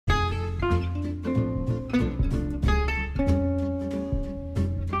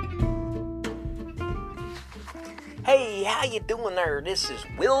how you doing there? This is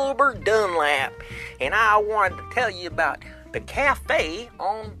Wilbur Dunlap, and I wanted to tell you about the Cafe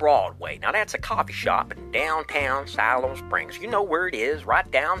on Broadway. Now, that's a coffee shop in downtown Siloam Springs. You know where it is, right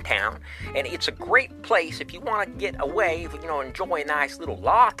downtown. And it's a great place if you want to get away, enjoy a nice little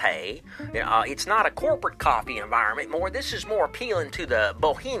latte. It's not a corporate coffee environment. This is more appealing to the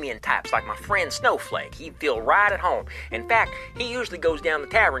bohemian types like my friend Snowflake. He'd feel right at home. In fact, he usually goes down the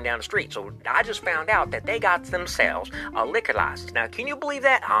tavern down the street. So I just found out that they got themselves a liquor license. Now, can you believe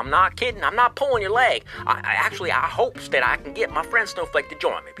that? I'm not kidding. I'm not pulling your leg. I hope that I can get my friend Snowflake to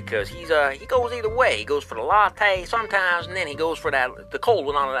join me, because he goes either way. He goes for the latte sometimes, and then he goes for the cold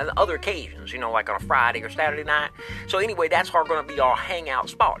one on other occasions, like on a Friday or Saturday night. So anyway, that's going to be our hangout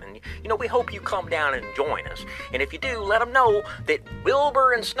spot, and we hope you come down and join us. And if you do, let them know that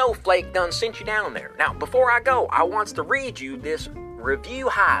Wilbur and Snowflake done sent you down there. Now, before I go, I wants to read you this review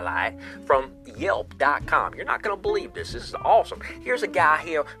highlight from Yelp.com. You're not going to believe this. This is awesome. Here's a guy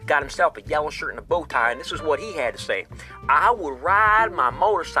here, got himself a yellow shirt and a bow tie, and this is what he had to say. I would ride my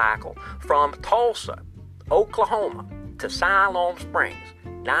motorcycle from Tulsa, Oklahoma to Siloam Springs,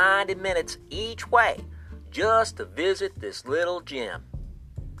 90 minutes each way, just to visit this little gym.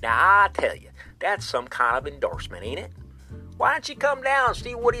 Now, I tell you, that's some kind of endorsement, ain't it? Why don't you come down and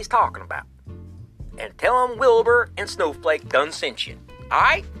see what he's talking about? And tell him Wilbur and Snowflake done sent you.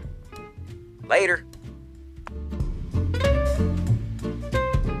 Alright? Later.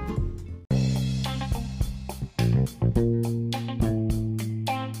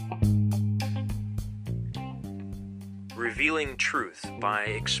 Revealing truth by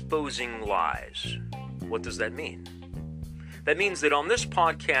exposing lies. What does that mean? That means that on this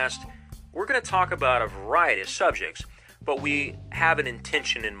podcast, we're going to talk about a variety of subjects, but we have an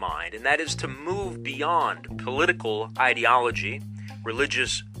intention in mind, and that is to move beyond political ideology,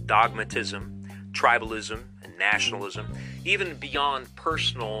 religious dogmatism, tribalism, and nationalism, even beyond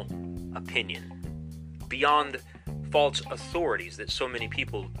personal opinion, beyond false authorities that so many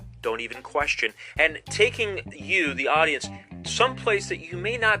people don't even question, and taking you, the audience, someplace that you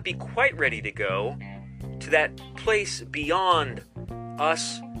may not be quite ready to go, to that place beyond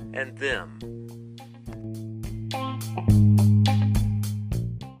us and them.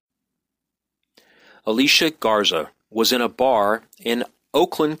 Alicia Garza was in a bar in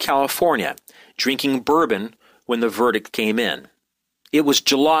Oakland, California, drinking bourbon when the verdict came in. It was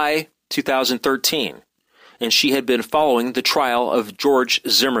July 2013, and she had been following the trial of George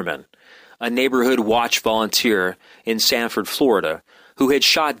Zimmerman, a neighborhood watch volunteer in Sanford, Florida, who had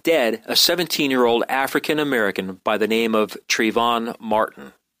shot dead a 17-year-old African-American by the name of Trayvon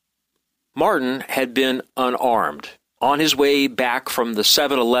Martin. Martin had been unarmed, on his way back from the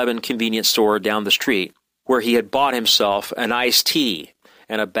 7-Eleven convenience store down the street, where he had bought himself an iced tea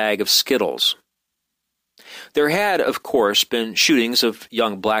and a bag of Skittles. There had, of course, been shootings of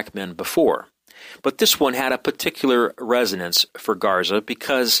young black men before, but this one had a particular resonance for Garza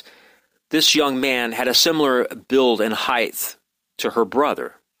because this young man had a similar build and height to her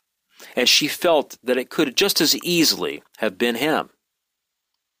brother, and she felt that it could just as easily have been him.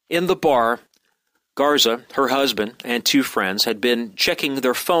 In the bar, Garza, her husband, and two friends had been checking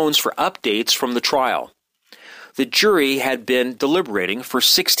their phones for updates from the trial. The jury had been deliberating for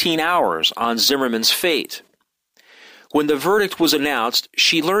 16 hours on Zimmerman's fate. When the verdict was announced,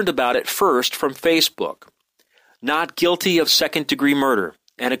 she learned about it first from Facebook. Not guilty of second-degree murder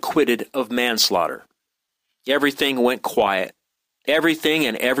and acquitted of manslaughter. Everything went quiet. Everything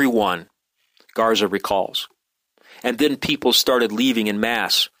and everyone, Garza recalls. And then people started leaving en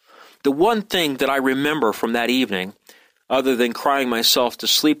masse. The one thing that I remember from that evening, other than crying myself to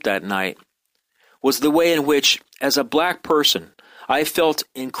sleep that night, was the way in which, as a black person, I felt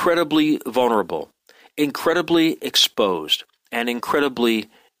incredibly vulnerable, incredibly exposed, and incredibly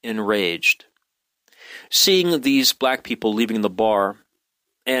enraged. Seeing these black people leaving the bar,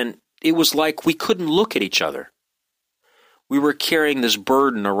 and it was like we couldn't look at each other. We were carrying this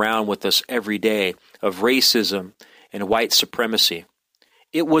burden around with us every day of racism and white supremacy.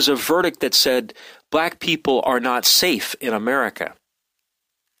 It was a verdict that said black people are not safe in America.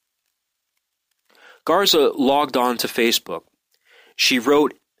 Garza logged on to Facebook. She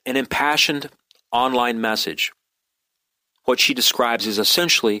wrote an impassioned online message. What she describes is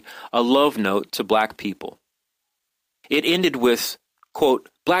essentially a love note to black people. It ended with, quote,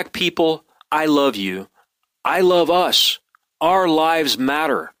 "Black people, I love you. I love us. Our lives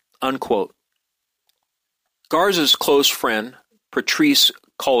matter," unquote. Garza's close friend, Patrice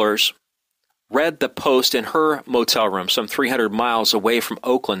Cullors, read the post in her motel room some 300 miles away from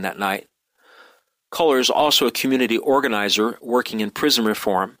Oakland that night. Cullors, also a community organizer working in prison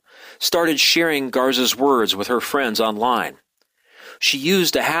reform, started sharing Garza's words with her friends online. She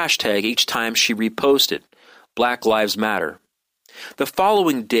used a hashtag each time she reposted, Black Lives Matter. The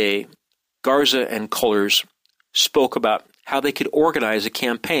following day, Garza and Cullors spoke about how they could organize a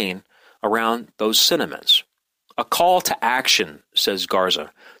campaign around those sentiments. A call to action, says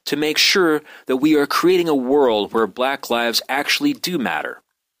Garza, to make sure that we are creating a world where black lives actually do matter.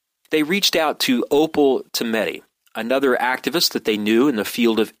 They reached out to Opal Tometi, another activist that they knew in the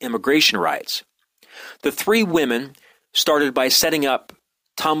field of immigration rights. The three women started by setting up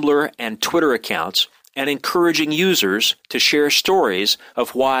Tumblr and Twitter accounts and encouraging users to share stories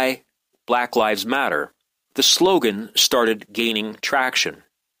of why Black Lives Matter. The slogan started gaining traction.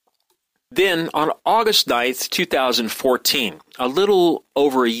 Then, on August 9th, 2014, a little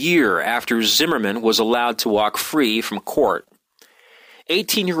over a year after Zimmerman was allowed to walk free from court,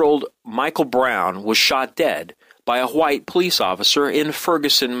 18-year-old Michael Brown was shot dead by a white police officer in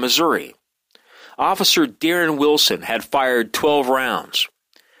Ferguson, Missouri. Officer Darren Wilson had fired 12 rounds.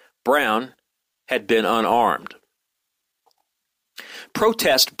 Brown had been unarmed.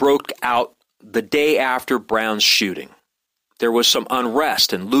 Protest broke out the day after Brown's shooting. There was some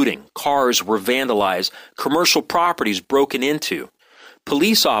unrest and looting. Cars were vandalized, commercial properties broken into.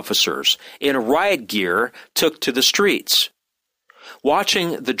 Police officers in riot gear took to the streets.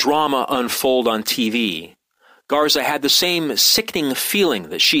 Watching the drama unfold on TV, Garza had the same sickening feeling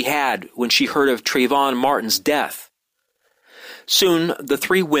that she had when she heard of Trayvon Martin's death. Soon, the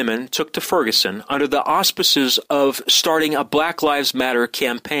three women took to Ferguson under the auspices of starting a Black Lives Matter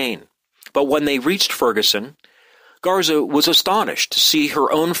campaign. But when they reached Ferguson, Garza was astonished to see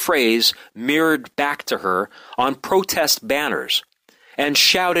her own phrase mirrored back to her on protest banners and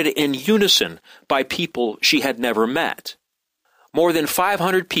shouted in unison by people she had never met. More than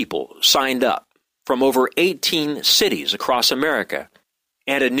 500 people signed up from over 18 cities across America,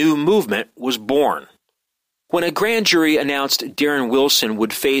 and a new movement was born. When a grand jury announced Darren Wilson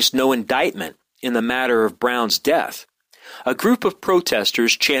would face no indictment in the matter of Brown's death, a group of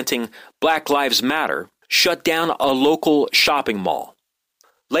protesters chanting Black Lives Matter shut down a local shopping mall.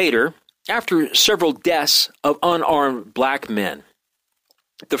 Later, after several deaths of unarmed black men,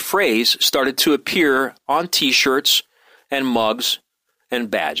 the phrase started to appear on T-shirts and mugs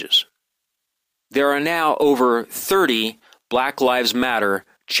and badges. There are now over 30 Black Lives Matter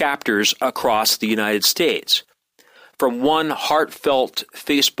chapters across the United States. From one heartfelt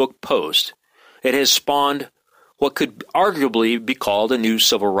Facebook post, it has spawned what could arguably be called a new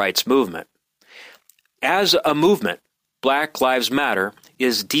civil rights movement. As a movement, Black Lives Matter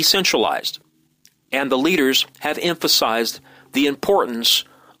is decentralized, and the leaders have emphasized the importance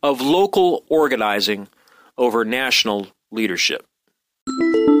of local organizing over national leadership.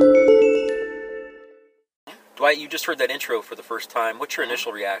 Dwight, you just heard that intro for the first time. What's your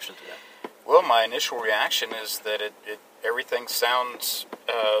initial reaction to that? Well, my initial reaction is that everything sounds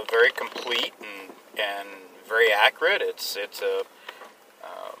very complete and very accurate. It's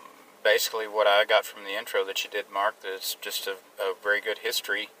basically what I got from the intro that you did, Mark. That it's just a very good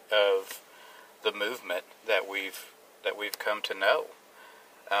history of the movement that we've come to know.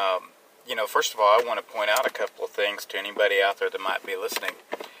 First of all, I want to point out a couple of things to anybody out there that might be listening.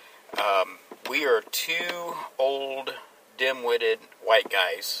 We are two old, dim-witted white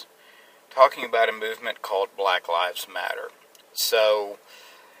guys talking about a movement called Black Lives Matter. So,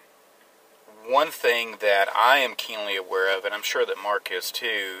 one thing that I am keenly aware of, and I'm sure that Mark is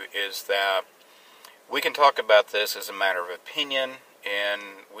too, is that we can talk about this as a matter of opinion, and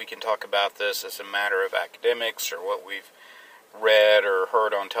we can talk about this as a matter of academics or what we've read or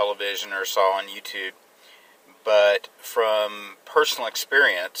heard on television or saw on YouTube. But from personal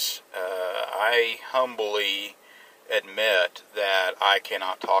experience, I humbly admit that I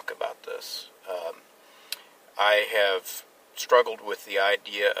cannot talk about this. I have struggled with the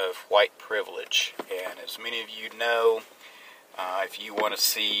idea of white privilege, and as many of you know, if you want to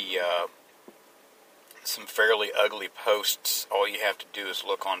see some fairly ugly posts, all you have to do is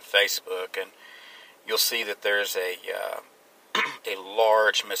look on Facebook, and you'll see that there's a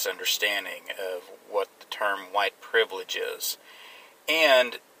large misunderstanding of what the term white privilege is.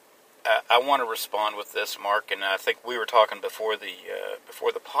 And I want to respond with this, Mark, and I think we were talking before the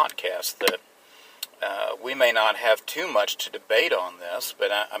podcast that we may not have too much to debate on this,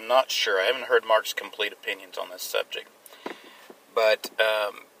 but I'm not sure. I haven't heard Mark's complete opinions on this subject. But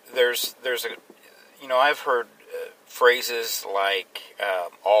there's I've heard phrases like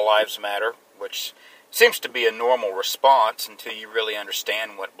all lives matter, which seems to be a normal response until you really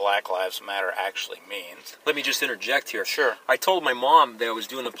understand what Black Lives Matter actually means. Let me just interject here. Sure. I told my mom that I was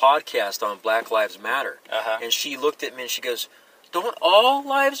doing a podcast on Black Lives Matter, and she looked at me and she goes, don't all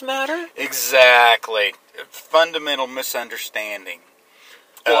lives matter? Exactly. Fundamental misunderstanding.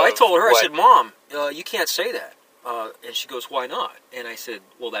 Well, I told her, I said, Mom, you can't say that. And she goes, why not? And I said,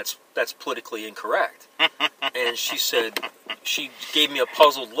 well, that's politically incorrect. And she said, she gave me a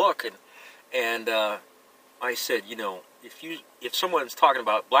puzzled look, and I said, you know, if someone's talking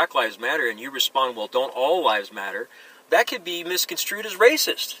about Black Lives Matter and you respond, well, don't all lives matter, that could be misconstrued as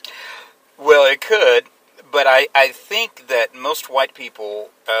racist. Well, it could, but I think that most white people,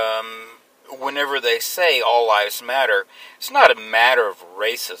 whenever they say all lives matter, it's not a matter of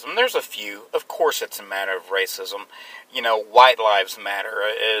racism. There's a few. Of course it's a matter of racism. You know, white lives matter,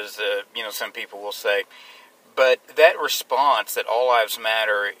 as, you know, some people will say. But that response that all lives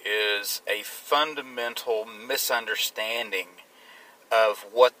matter is a fundamental misunderstanding of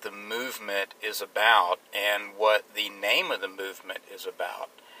what the movement is about and what the name of the movement is about.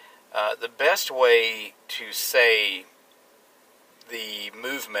 The best way to say the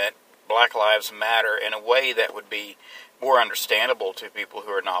movement, Black Lives Matter, in a way that would be more understandable to people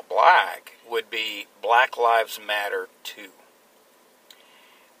who are not black, would be Black Lives Matter too.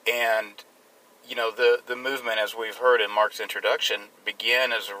 And, you know, the movement, as we've heard in Mark's introduction,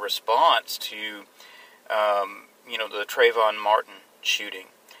 began as a response to, you know, the Trayvon Martin shooting.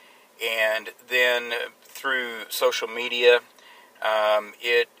 And then through social media,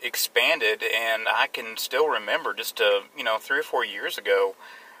 it expanded, and I can still remember just, you know, 3 or 4 years ago,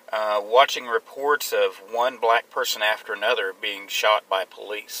 watching reports of one black person after another being shot by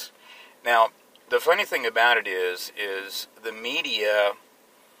police. Now, the funny thing about it is the media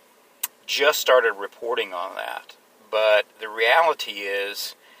just started reporting on that, but the reality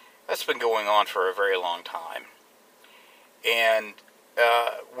is that's been going on for a very long time. And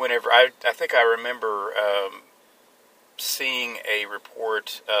whenever I think I remember seeing a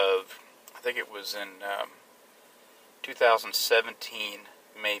report of, I think it was in 2017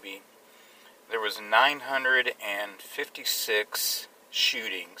 maybe, there was 956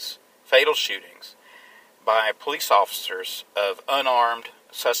 shootings, fatal shootings, by police officers of unarmed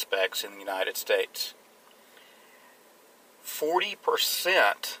suspects in the United States.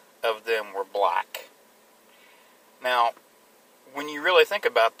 40% of them were black. Now, when you really think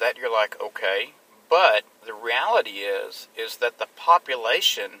about that, you're like, okay, but the reality is that the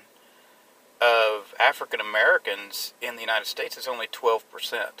population of African Americans in the United States is only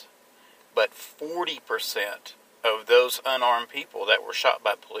 12%. But 40% of those unarmed people that were shot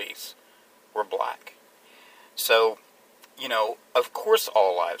by police were black. So, you know, of course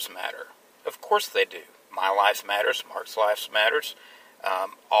all lives matter. Of course they do. My life matters. Mark's life matters.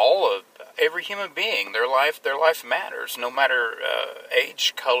 Every human being, their life matters. No matter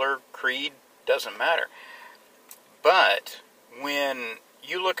age, color, creed, doesn't matter. But when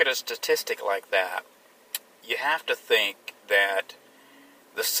you look at a statistic like that, you have to think that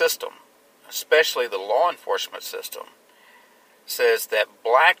the system, especially the law enforcement system, says that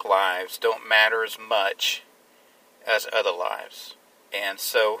black lives don't matter as much as other lives. And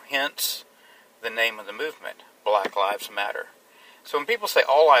so, hence, the name of the movement, Black Lives Matter. So when people say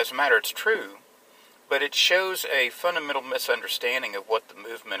all lives matter, it's true, but it shows a fundamental misunderstanding of what the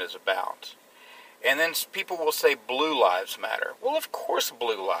movement is about. And then people will say blue lives matter. Well, of course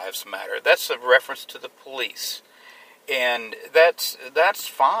blue lives matter. That's a reference to the police. And that's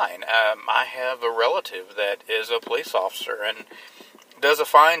fine. I have a relative that is a police officer and does a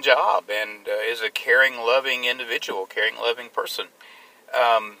fine job and is a caring, loving individual, caring, loving person.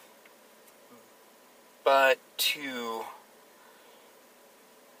 But to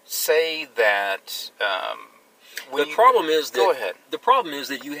say that... the problem is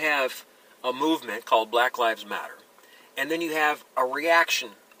that you have a movement called Black Lives Matter, and then you have a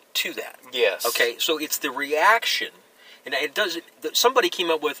reaction to that. Yes. Okay, so it's the reaction, and it does. Somebody came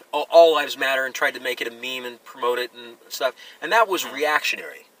up with all lives matter and tried to make it a meme and promote it and stuff, and that was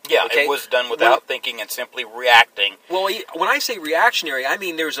reactionary. Yeah, okay? It was done without thinking and simply reacting. Well, when I say reactionary, I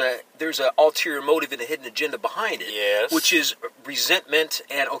mean there's a ulterior motive and a hidden agenda behind it. Yes. Which is resentment,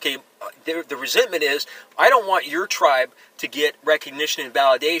 and the resentment is, I don't want your tribe to get recognition and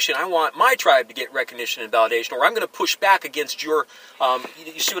validation. I want my tribe to get recognition and validation, or I'm going to push back against your.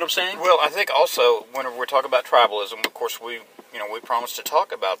 You see what I'm saying? Well, I think also whenever we're talking about tribalism, of course we promised to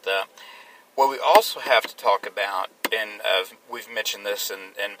talk about that. What we also have to talk about, and we've mentioned this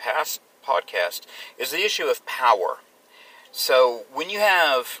in past podcasts, is the issue of power. So when you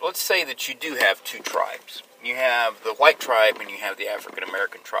have, let's say that you do have two tribes. You have the white tribe and you have the African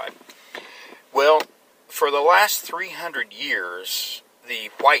American tribe. Well, for the last 300 years, the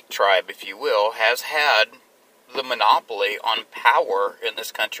white tribe, if you will, has had the monopoly on power in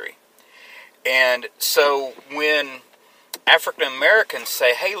this country. And so when African Americans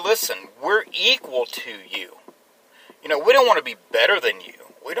say, hey, listen, we're equal to you. You know, we don't want to be better than you.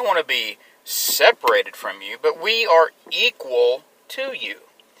 We don't want to be separated from you, but we are equal to you.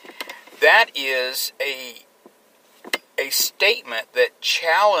 That is a statement that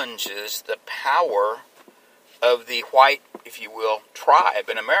challenges the power of the white, if you will, tribe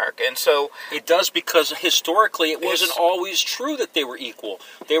in America. And so it does, because historically it wasn't always true that they were equal.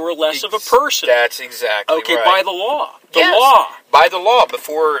 They were less of a person. That's exactly okay, right. by the law. Yes, by the law,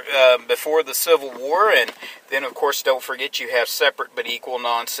 before the Civil War, and then, of course, don't forget you have separate but equal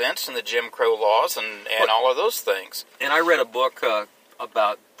nonsense and the Jim Crow laws and all of those things. And I read a book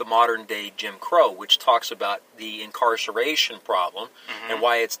about the modern-day Jim Crow, which talks about the incarceration problem and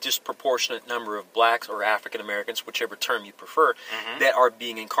why it's disproportionate number of blacks or African Americans, whichever term you prefer, that are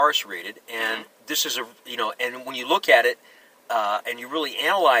being incarcerated. And this is and when you look at it, and you really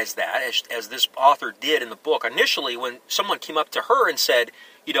analyze that, as this author did in the book, initially when someone came up to her and said,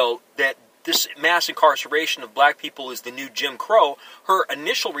 that this mass incarceration of black people is the new Jim Crow, her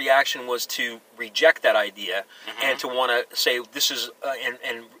initial reaction was to reject that idea and to want to say this is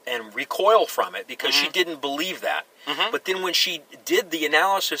and recoil from it, because she didn't believe that. But then when she did the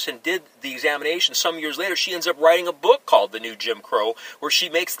analysis and did the examination some years later, she ends up writing a book called The New Jim Crow, where she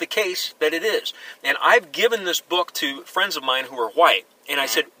makes the case that it is. And I've given this book to friends of mine who are white, and I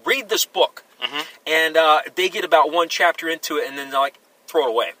said, read this book. And they get about one chapter into it, and then they're like, throw it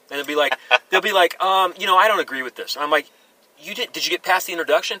away. And they'll be like, I don't agree with this. And I'm like, did you get past the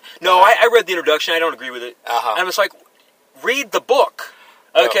introduction? No, I read the introduction. I don't agree with it. And I'm just like, read the book.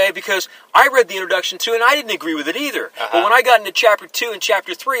 Okay, because I read the introduction too, and I didn't agree with it either. But when I got into chapter 2 and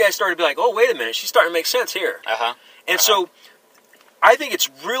chapter 3, I started to be like, oh, wait a minute, she's starting to make sense here. And so I think it's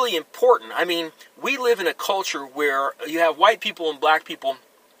really important. I mean, we live in a culture where you have white people and black people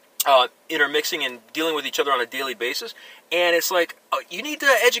intermixing and dealing with each other on a daily basis. And it's like, you need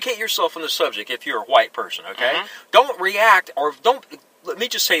to educate yourself on the subject if you're a white person, okay? Don't react, let me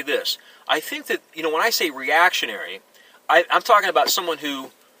just say this. I think that, when I say reactionary, I'm talking about someone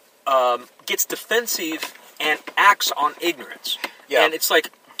who gets defensive and acts on ignorance. Yeah. And it's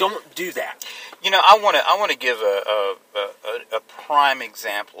like, don't do that. I want to give a prime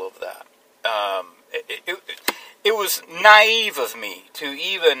example of that. It was naive of me to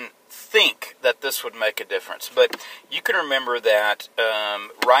even think that this would make a difference, but you can remember that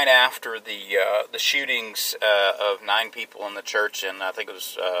right after the shootings of 9 people in the church in, I think it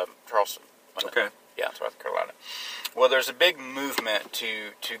was Charleston. Okay. Yeah, South Carolina. Well, there's a big movement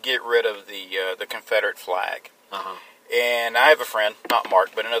to get rid of the Confederate flag. And I have a friend, not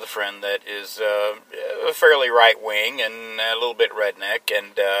Mark, but another friend that is fairly right-wing and a little bit redneck,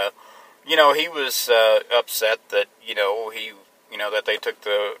 and he was upset that that they took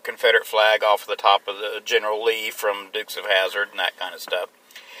the Confederate flag off the top of the General Lee from Dukes of Hazzard and that kind of stuff.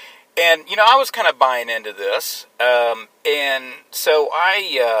 And I was kind of buying into this, and so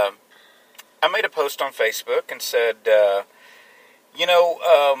I made a post on Facebook and said, I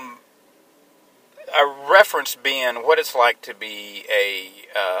referenced being what it's like to be a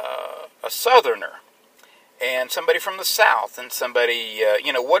Southerner and somebody from the South, and somebody,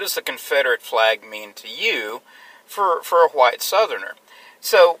 what does the Confederate flag mean to you for a white Southerner?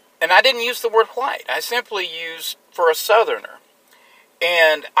 So, and I didn't use the word white. I simply used for a Southerner.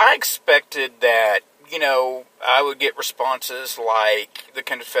 And I expected that, I would get responses like the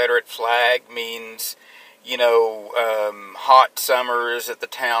Confederate flag means, hot summers at the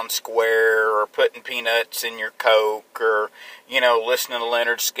town square, or putting peanuts in your Coke, or, listening to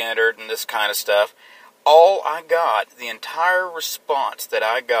Leonard Skinner and this kind of stuff. All I got, the entire response that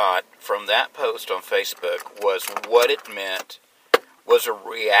I got from that post on Facebook was what it meant was a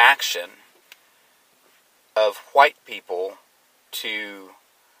reaction of white people to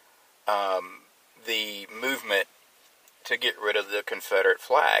the movement to get rid of the Confederate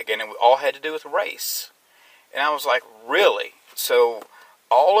flag. And it all had to do with race. And I was like, really? So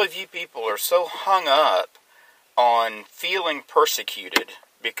all of you people are so hung up on feeling persecuted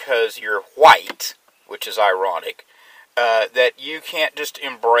because you're white, which is ironic, that you can't just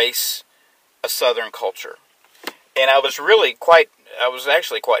embrace a Southern culture. And I was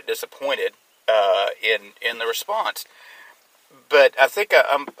actually quite disappointed in the response. But I think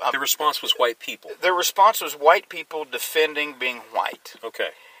the response was white people. The response was white people defending being white. Okay.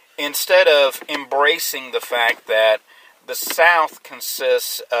 Instead of embracing the fact that the South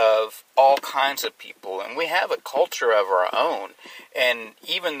consists of all kinds of people, and we have a culture of our own. And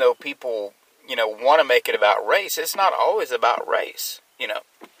even though people, want to make it about race, it's not always about race,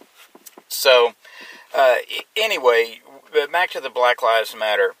 So, anyway, back to the Black Lives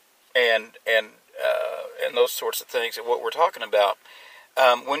Matter, and and those sorts of things, and what we're talking about.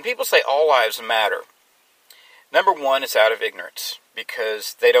 When people say all lives matter, number one, it's out of ignorance,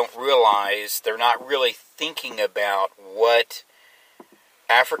 because they don't realize, they're not really thinking about what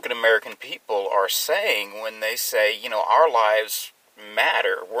African American people are saying when they say, our lives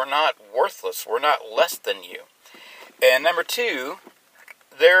matter. We're not worthless. We're not less than you. And number two,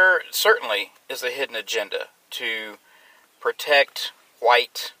 there certainly is a hidden agenda to protect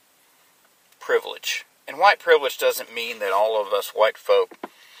white privilege. And white privilege doesn't mean that all of us white folk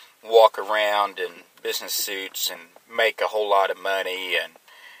walk around in business suits and make a whole lot of money and,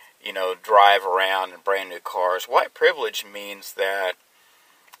 drive around in brand new cars. White privilege means that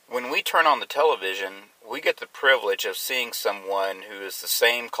when we turn on the television, we get the privilege of seeing someone who is the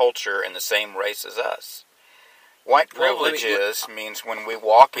same culture and the same race as us. White privilege means when we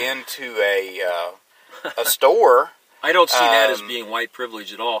walk into a store. I don't see that as being white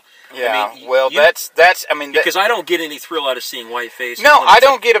privilege at all. Yeah, because I don't get any thrill out of seeing white faces. No, I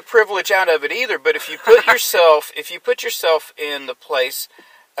don't get a privilege out of it either. But if you put yourself in the place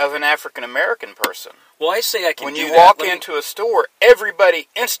of an African American person. Well, I say I can when do you that. walk into a store, everybody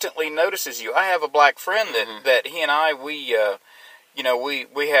instantly notices you. I have a black friend that he and I we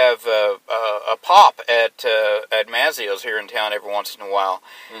have a pop at Mazzio's here in town every once in a while,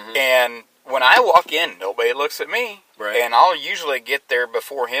 and when I walk in, nobody looks at me, and I'll usually get there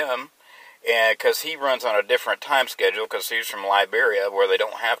before him, and because he runs on a different time schedule, because he's from Liberia, where they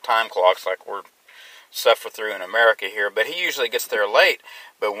don't have time clocks like we're suffer through in America here, but he usually gets there late.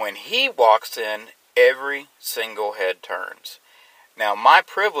 But when he walks in, every single head turns. Now, my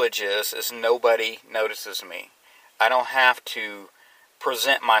privilege is nobody notices me. I don't have to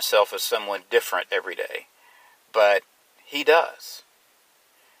present myself as someone different every day, but he does.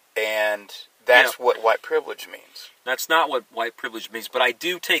 And that's what white privilege means. That's not what white privilege means, but I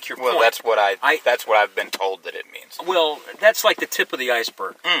do take your point. Well, that's what I've been told that it means. Well, that's like the tip of the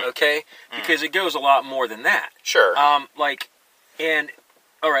iceberg, okay? Because it goes a lot more than that. Sure.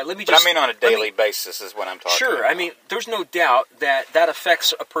 All right, let me just... But I mean on a daily basis is what I'm talking about. Sure, I mean, there's no doubt that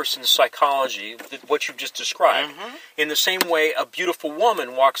affects a person's psychology, what you've just described. In the same way, a beautiful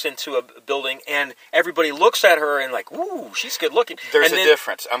woman walks into a building and everybody looks at her and like, ooh, she's good looking. There's a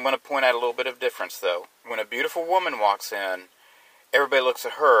difference. I'm going to point out a little bit of difference, though. When a beautiful woman walks in, everybody looks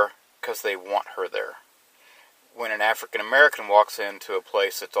at her because they want her there. When an African American walks into a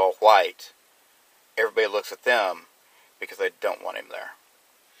place that's all white, everybody looks at them because they don't want him there.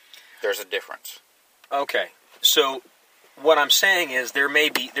 There's a difference. Okay, so what I'm saying is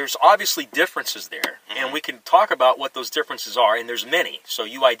there's obviously differences there, and we can talk about what those differences are, and there's many. So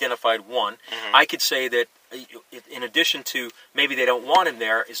you identified one. I could say that in addition to maybe they don't want him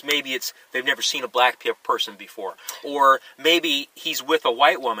there, is maybe they've never seen a black person before, or maybe he's with a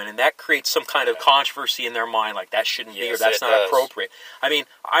white woman, and that creates some kind of controversy in their mind, like that shouldn't be, or that's not appropriate. I mean,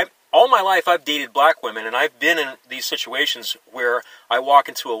 all my life I've dated black women, and I've been in these situations where I walk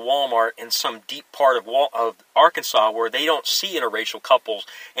into a Walmart in some deep part of Arkansas where they don't see interracial couples,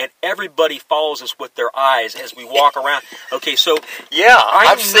 and everybody follows us with their eyes as we walk around. Okay, so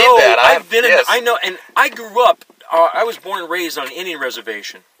I've seen that. I know, and I grew up. I was born and raised on an Indian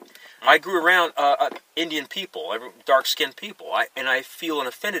reservation. I grew around Indian people, dark-skinned people, and I feel an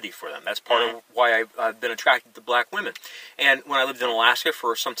affinity for them. That's part of why I've been attracted to black women. And when I lived in Alaska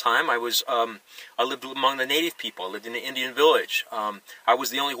for some time, I lived among the native people. I lived in an Indian village. I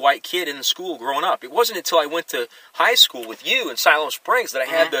was the only white kid in the school growing up. It wasn't until I went to high school with you in Siloam Springs that I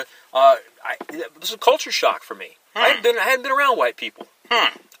had it was a culture shock for me. I hadn't been around white people.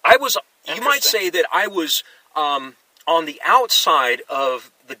 I was. You might say that I was on the outside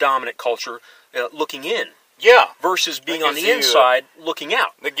of the dominant culture looking in. Yeah. Versus being on the inside looking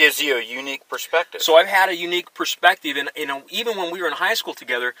out. That gives you a unique perspective. So I've had a unique perspective, and even when we were in high school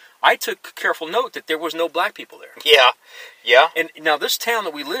together, I took careful note that there was no black people there. Yeah. Yeah. And now this town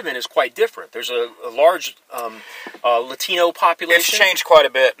that we live in is quite different. There's a large Latino population. It's changed quite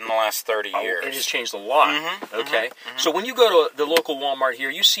a bit in the last 30 years. It has changed a lot. Okay. So when you go to the local Walmart here,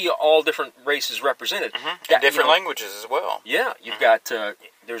 you see all different races represented. And different languages as well. Yeah. You've got,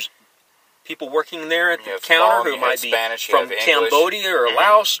 there's people working there at the counter who might be Spanish, from Cambodia or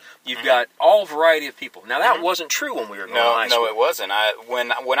Laos. You've got all variety of people. Now that wasn't true when we were going to high school. No, it wasn't.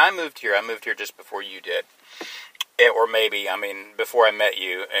 When I moved here just before you did. Or maybe, before I met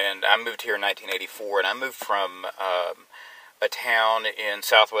you. And I moved here in 1984, and I moved from a town in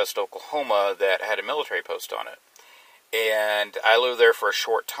southwest Oklahoma that had a military post on it. And I lived there for a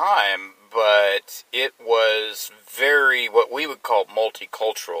short time, but it was very, what we would call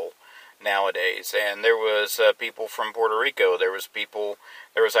multicultural. nowadays. And there was people from Puerto Rico. There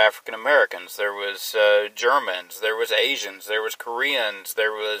was African Americans. There was Germans. There was Asians. There was Koreans.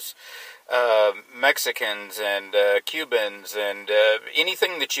 There was Mexicans and Cubans and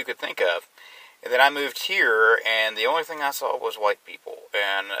anything that you could think of. And then I moved here, and the only thing I saw was white people.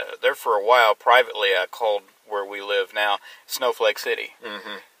 And there for a while, privately, I called where we live now Snowflake City,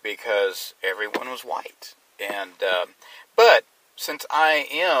 because everyone was white. And but since I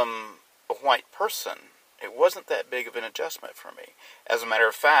am a white person, it wasn't that big of an adjustment for me. As a matter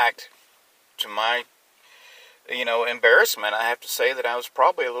of fact, to my embarrassment, I have to say that I was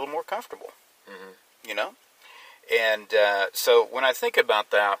probably a little more comfortable. And so when I think about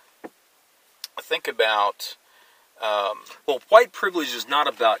that, I think about well, white privilege is not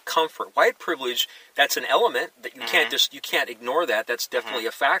about comfort. White privilege, that's an element that you can't ignore that. That's definitely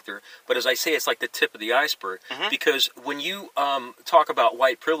a factor. But as I say, it's like the tip of the iceberg. Because when you talk about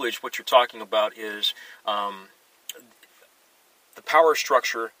white privilege, what you're talking about is the power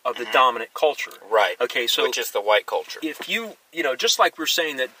structure of the dominant culture. Right. Okay, so which is the white culture. If just like we're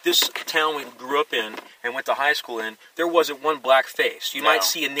saying that this town we grew up in and went to high school in, there wasn't one black face. You might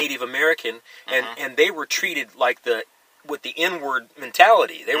see a Native American, and they were treated like with the N-word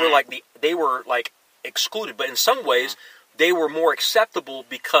mentality. They were like excluded, but in some ways they were more acceptable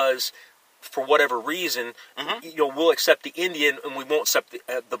because, for whatever reason, we'll accept the Indian and we won't accept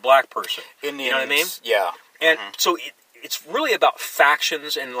the black person. Indians, you know what I mean? Yeah. And so it's really about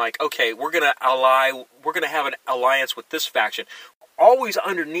factions and okay, we're going to have an alliance with this faction. Always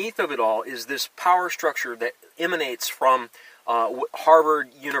underneath of it all is this power structure that emanates from Harvard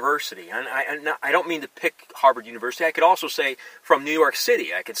University. And I don't mean to pick Harvard University. I could also say from New York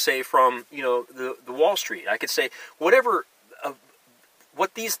City. I could say from, the Wall Street. I could say whatever,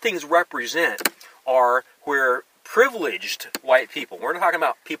 what these things represent are where privileged white people, we're not talking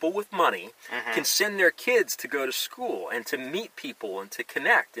about people with money, can send their kids to go to school and to meet people and to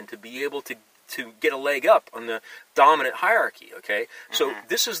connect and to be able to get a leg up on the dominant hierarchy, okay? So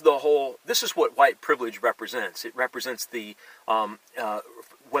this is what white privilege represents. It represents the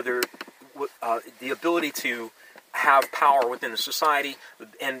the ability to have power within the society,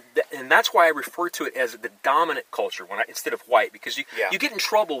 and that's why I refer to it as the dominant culture instead of white, because you get in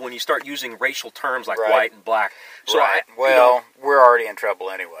trouble when you start using racial terms like white and black. So we're already in trouble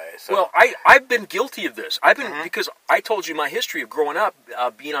anyway. So. Well, I've been guilty of this. I've been because I told you my history of growing up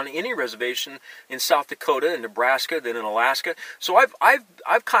being on any reservation in South Dakota and Nebraska, then in Alaska. So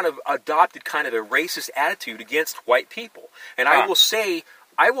I've kind of adopted kind of a racist attitude against white people, and I will say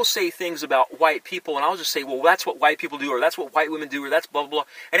things about white people, and I'll just say, well, that's what white people do, or that's what white women do, or that's blah, blah, blah.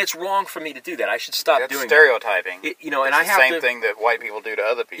 And it's wrong for me to do that. I should stop doing stereotyping. That. And I have the same thing that white people do to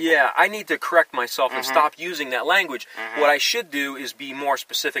other people. Yeah, I need to correct myself and stop using that language. What I should do is be more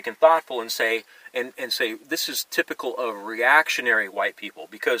specific and thoughtful and say, this is typical of reactionary white people,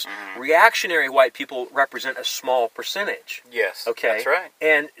 because reactionary white people represent a small percentage. Yes, okay, that's right.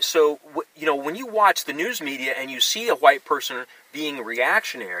 And so, when you watch the news media and you see a white person being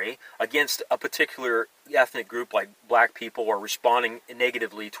reactionary against a particular ethnic group like black people, or responding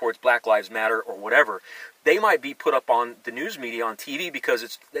negatively towards Black Lives Matter or whatever, they might be put up on the news media on TV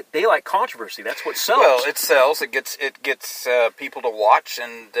because they like controversy. That's what sells. Well, it sells. It gets people to watch,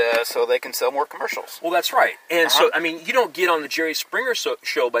 and so they can sell more commercials. Well, that's right. And so, you don't get on the Jerry Springer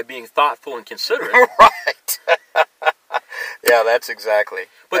show by being thoughtful and considerate. Right. Yeah, that's exactly.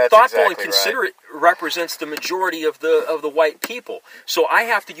 But thoughtful and considerate represents the majority of the white people. So I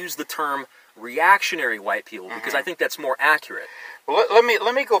have to use the term reactionary white people because I think that's more accurate. Well,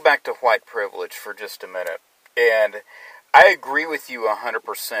 let me go back to white privilege for just a minute. And I agree with you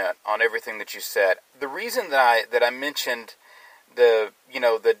 100% on everything that you said. The reason that I mentioned the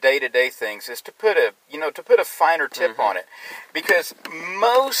day-to-day things is to put a finer tip on it, because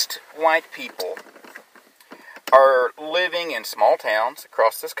most white people are living in small towns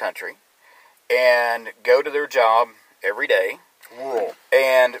across this country and go to their job every day. Rural.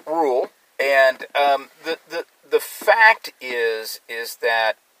 And the fact is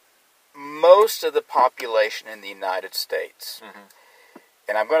that most of the population in the United States,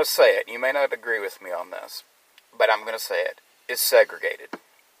 and I'm going to say it, you may not agree with me on this, but I'm going to say it, is segregated.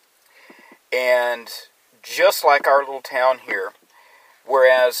 And just like our little town here,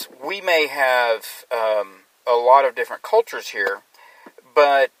 whereas we may have a lot of different cultures here,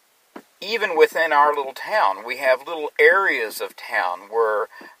 but even within our little town, we have little areas of town where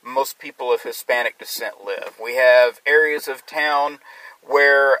most people of Hispanic descent live. We have areas of town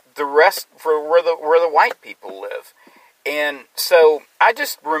where where the white people live. And so I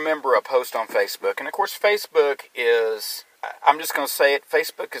just remember a post on Facebook, and of course Facebook is I'm just going to say it,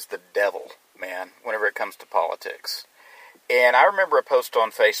 Facebook is the devil, man, whenever it comes to politics. And I remember a post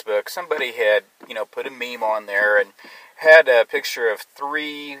on Facebook, somebody had, put a meme on there and had a picture of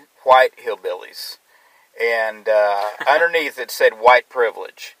 3 white hillbillies. And underneath it said white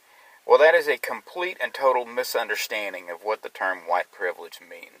privilege. Well, that is a complete and total misunderstanding of what the term white privilege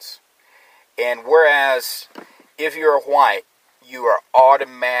means. And whereas if you're white, you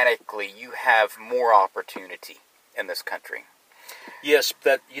have more opportunity in this country. Yes,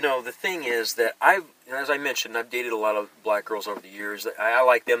 the thing is that as I mentioned, I've dated a lot of black girls over the years. I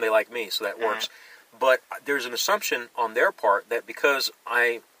like them, they like me, so that works. But there's an assumption on their part that because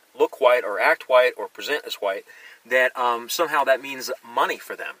I look white or act white or present as white, that somehow that means money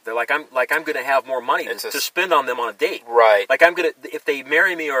for them. They're I'm going to have more money to spend on them on a date. Right. If they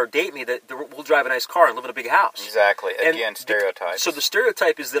marry me or date me, that we'll drive a nice car and live in a big house. Exactly. Again, stereotypes. So the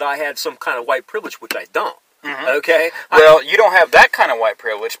stereotype is that I had some kind of white privilege, which I don't. Mm-hmm. Okay. Well, you don't have that kind of white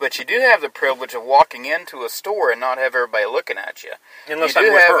privilege, but you do have the privilege of walking into a store and not have everybody looking at you. Unless I'm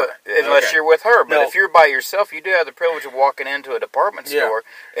with her. Unless you're with her. But if you're by yourself, you do have the privilege of walking into a department store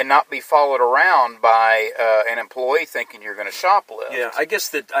and not be followed around by an employee thinking you're going to shoplift. Yeah, I guess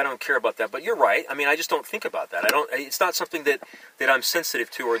that I don't care about that. But you're right. I mean, I just don't think about that. It's not something that I'm sensitive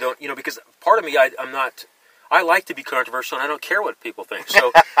to or don't. Because part of me, I'm not. I like to be controversial, and I don't care what people think.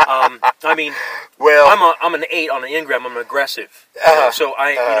 So, well, I'm an 8 on the Enneagram. I'm aggressive, so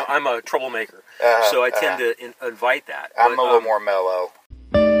I'm a troublemaker. So I tend to invite that. I'm a little more mellow.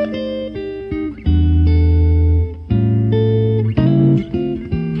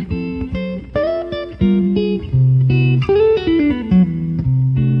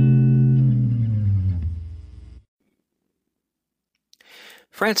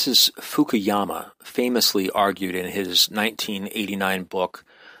 Francis Fukuyama famously argued in his 1989 book,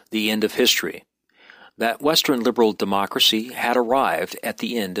 The End of History, that Western liberal democracy had arrived at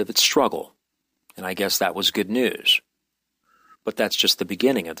the end of its struggle. And I guess that was good news. But that's just the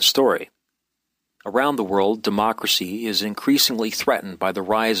beginning of the story. Around the world, democracy is increasingly threatened by the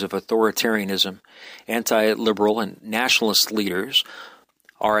rise of authoritarianism. Anti-liberal and nationalist leaders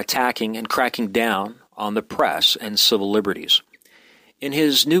are attacking and cracking down on the press and civil liberties. In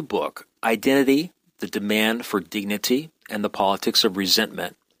his new book, Identity, the Demand for Dignity and the Politics of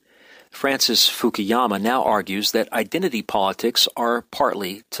Resentment, Francis Fukuyama now argues that identity politics are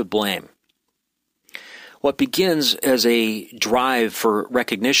partly to blame. What begins as a drive for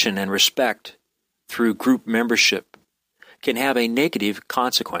recognition and respect through group membership can have a negative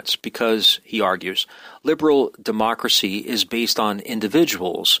consequence because, he argues, liberal democracy is based on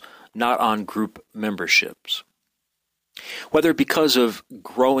individuals, not on group memberships. Whether because of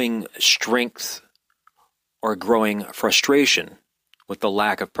growing strength or growing frustration with the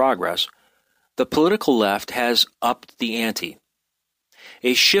lack of progress, the political left has upped the ante.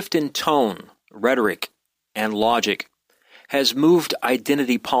 A shift in tone, rhetoric, and logic has moved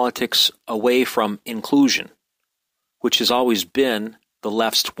identity politics away from inclusion, which has always been the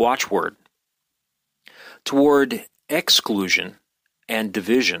left's watchword, toward exclusion and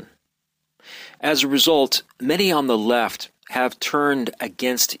division. As a result, many on the left have turned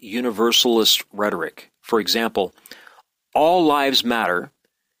against universalist rhetoric. For example, all lives matter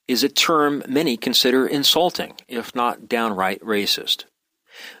is a term many consider insulting, if not downright racist,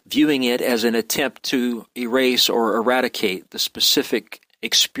 viewing it as an attempt to erase or eradicate the specific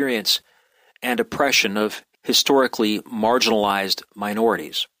experience and oppression of historically marginalized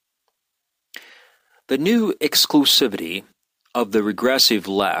minorities. The new exclusivity of the regressive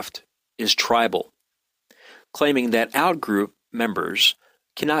left is tribal, claiming that outgroup members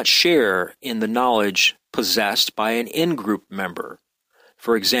cannot share in the knowledge possessed by an in-group member.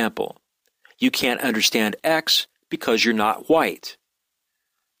 For example, you can't understand X because you're not white.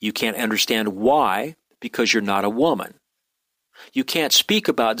 You can't understand Y because you're not a woman. You can't speak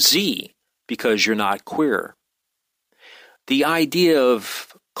about Z because you're not queer. The idea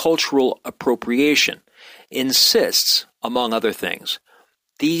of cultural appropriation insists, among other things,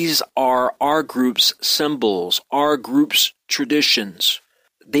 these are our group's symbols, our group's traditions.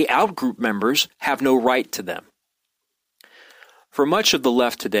 The outgroup members have no right to them. For much of the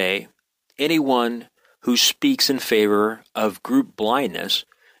left today, anyone who speaks in favor of group blindness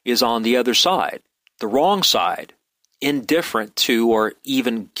is on the other side, the wrong side, indifferent to or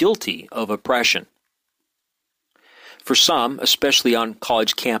even guilty of oppression. For some, especially on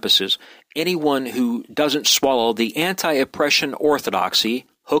college campuses, anyone who doesn't swallow the anti-oppression orthodoxy,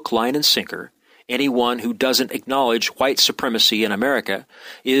 hook, line, and sinker, anyone who doesn't acknowledge white supremacy in America,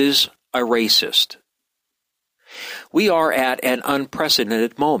 is a racist. We are at an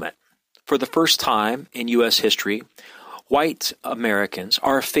unprecedented moment. For the first time in U.S. history, white Americans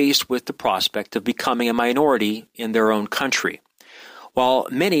are faced with the prospect of becoming a minority in their own country. While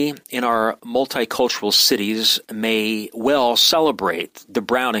many in our multicultural cities may well celebrate the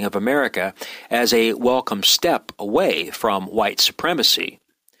browning of America as a welcome step away from white supremacy,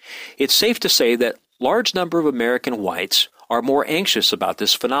 it's safe to say that a large number of American whites are more anxious about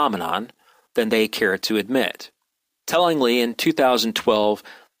this phenomenon than they care to admit. Tellingly, in 2012,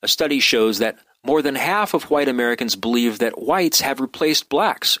 a study shows that more than half of white Americans believe that whites have replaced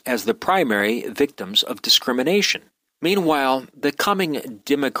blacks as the primary victims of discrimination. Meanwhile, the coming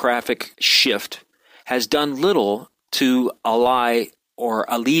demographic shift has done little to allay or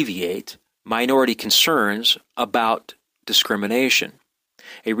alleviate minority concerns about discrimination.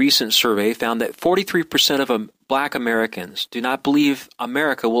 A recent survey found that 43% of black Americans do not believe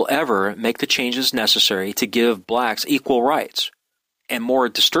America will ever make the changes necessary to give blacks equal rights. And more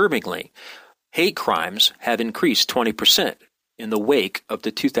disturbingly, hate crimes have increased 20% in the wake of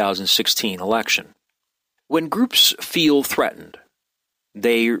the 2016 election. When groups feel threatened,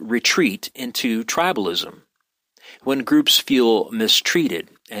 they retreat into tribalism. When groups feel mistreated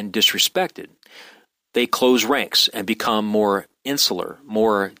and disrespected, they close ranks and become more insular,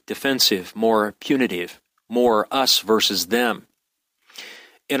 more defensive, more punitive, more us versus them.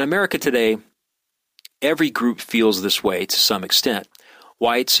 In America today, every group feels this way to some extent.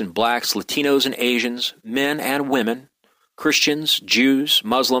 Whites and blacks, Latinos and Asians, men and women, Christians, Jews,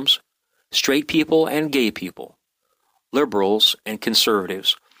 Muslims, straight people and gay people, liberals and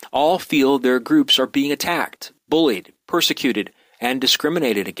conservatives, all feel their groups are being attacked, bullied, persecuted, and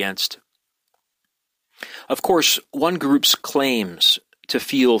discriminated against. Of course, one group's claims to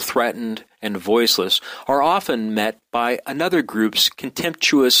feel threatened and voiceless are often met by another group's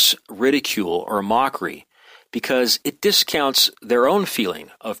contemptuous ridicule or mockery because it discounts their own feeling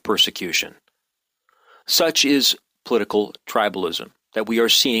of persecution. Such is political tribalism that we are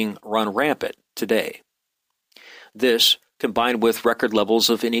seeing run rampant today. This, combined with record levels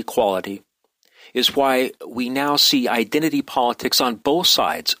of inequality, is why we now see identity politics on both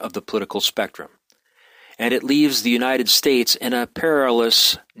sides of the political spectrum, and it leaves the United States in a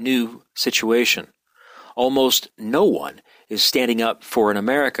perilous new situation. Almost no one is standing up for an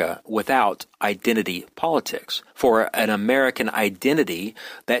America without identity politics, for an American identity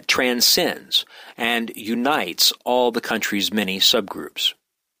that transcends and unites all the country's many subgroups.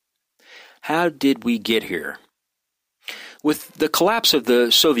 How did we get here? With the collapse of the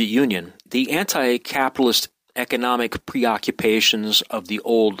Soviet Union, the anti-capitalist economic preoccupations of the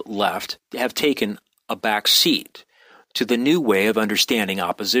old left have taken a back seat to the new way of understanding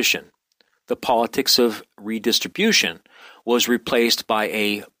opposition. The politics of redistribution was replaced by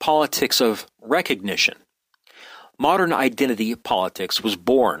a politics of recognition. Modern identity politics was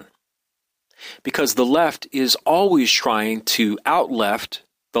born because the left is always trying to out-left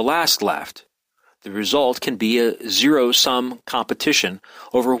the last left. The result can be a zero-sum competition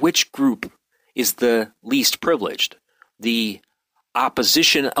over which group is the least privileged, the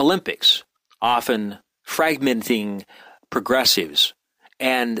opposition Olympics, often fragmenting progressives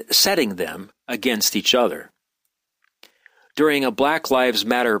and setting them against each other. During a Black Lives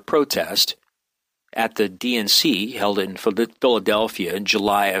Matter protest at the DNC held in Philadelphia in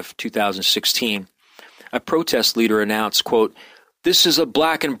July of 2016, a protest leader announced, quote, "This is a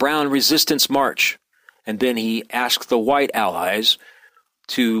black and brown resistance march." And then he asked the white allies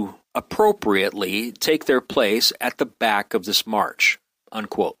to appropriately take their place at the back of this march,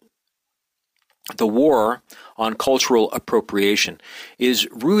 unquote. The war on cultural appropriation is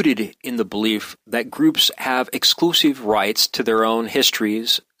rooted in the belief that groups have exclusive rights to their own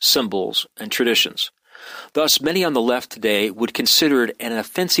histories, symbols, and traditions. Thus, many on the left today would consider it an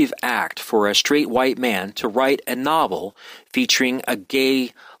offensive act for a straight white man to write a novel featuring a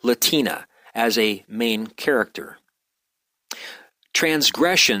gay Latina as a main character.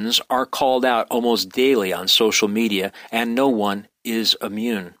 Transgressions are called out almost daily on social media, and no one is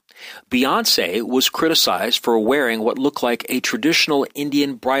immune. Beyoncé was criticized for wearing what looked like a traditional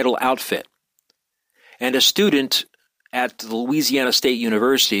Indian bridal outfit. And a student at the Louisiana State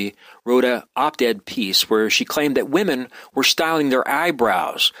University wrote an op-ed piece where she claimed that women were styling their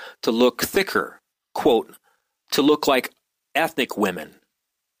eyebrows to look thicker, quote, to look like ethnic women.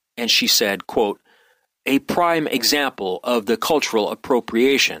 And she said, quote, "A prime example of the cultural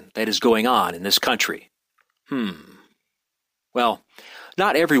appropriation that is going on in this country." Well,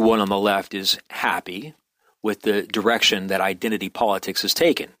 not everyone on the left is happy with the direction that identity politics has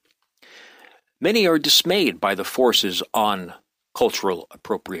taken. Many are dismayed by the forces on cultural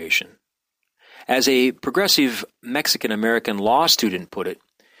appropriation. As a progressive Mexican-American law student put it,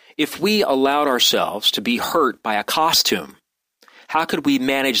 If we allowed ourselves to be hurt by a costume, how could we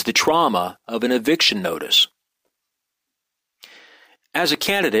manage the trauma of an eviction notice? As a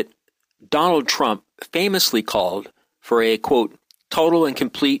candidate, Donald Trump famously called for a, quote, total and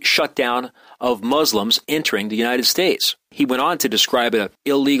complete shutdown of Muslims entering the United States. He went on to describe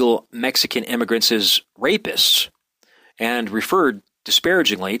illegal Mexican immigrants as rapists and referred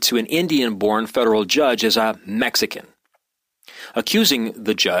disparagingly to an Indian-born federal judge as a Mexican, accusing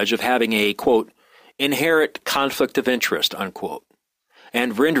the judge of having a, quote, inherent conflict of interest, unquote,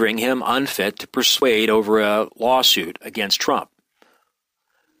 and rendering him unfit to persuade over a lawsuit against Trump.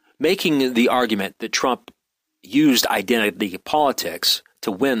 Making the argument that Trump used identity politics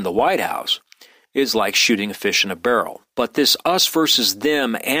to win the White House is like shooting a fish in a barrel. But this us versus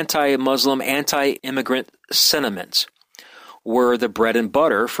them anti-Muslim, anti-immigrant sentiments were the bread and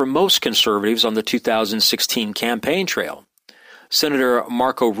butter for most conservatives on the 2016 campaign trail. Senator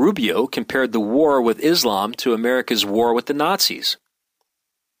Marco Rubio compared the war with Islam to America's war with the Nazis.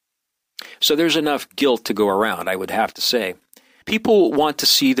 So there's enough guilt to go around, I would have to say. People want to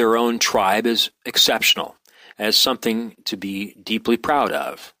see their own tribe as exceptional, as something to be deeply proud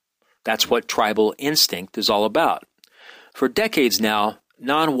of. That's what tribal instinct is all about. For decades now,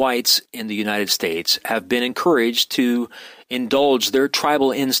 non-whites in the United States have been encouraged to indulge their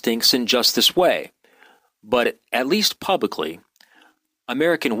tribal instincts in just this way. But at least publicly,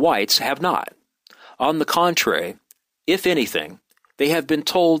 American whites have not. On the contrary, if anything, they have been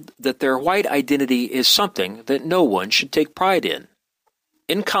told that their white identity is something that no one should take pride in.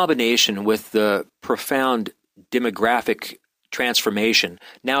 In combination with the profound demographic transformation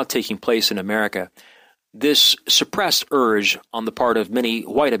now taking place in America, this suppressed urge on the part of many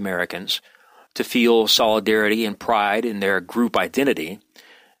white Americans to feel solidarity and pride in their group identity,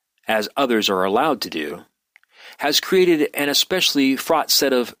 as others are allowed to do, has created an especially fraught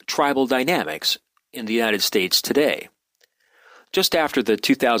set of tribal dynamics in the United States today. Just after the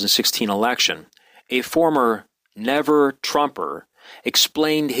 2016 election, a former Never Trumper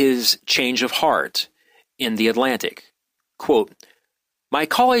explained his change of heart in The Atlantic. Quote, my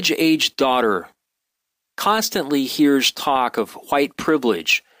college-aged daughter constantly hears talk of white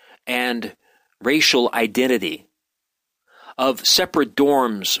privilege and racial identity, of separate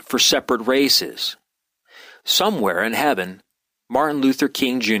dorms for separate races. Somewhere in heaven, Martin Luther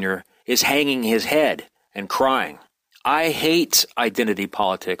King Jr. is hanging his head and crying. I hate identity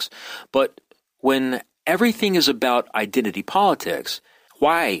politics, but when everything is about identity politics,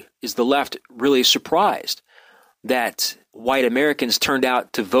 why is the left really surprised that white Americans turned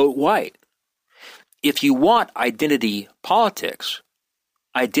out to vote white? If you want identity politics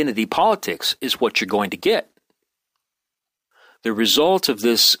is what you're going to get. The result of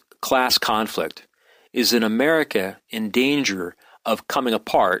this class conflict is an America in danger of coming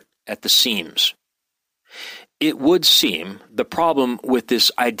apart at the seams. It would seem the problem with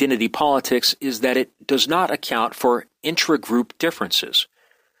this identity politics is that it does not account for intra-group differences.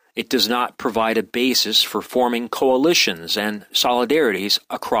 It does not provide a basis for forming coalitions and solidarities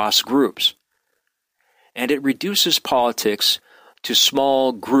across groups. And it reduces politics to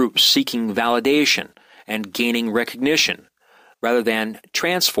small groups seeking validation and gaining recognition, rather than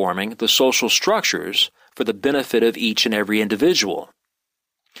transforming the social structures for the benefit of each and every individual.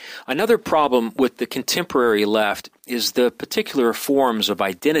 Another problem with the contemporary left is the particular forms of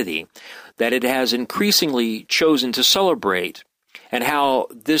identity that it has increasingly chosen to celebrate, and how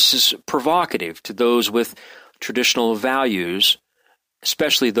this is provocative to those with traditional values,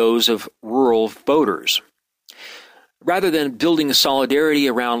 especially those of rural voters. Rather than building solidarity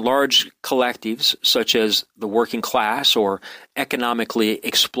around large collectives such as the working class or economically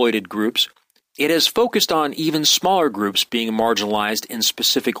exploited groups, it has focused on even smaller groups being marginalized in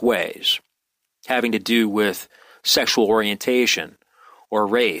specific ways, having to do with sexual orientation or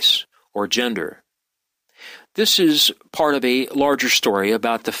race or gender. This is part of a larger story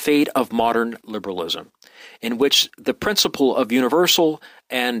about the fate of modern liberalism, in which the principle of universal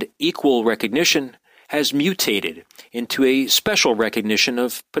and equal recognition has mutated into a special recognition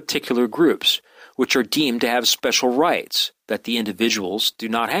of particular groups, which are deemed to have special rights that the individuals do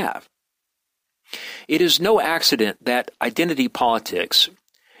not have. It is no accident that identity politics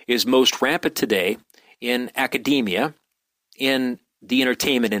is most rampant today in academia, in the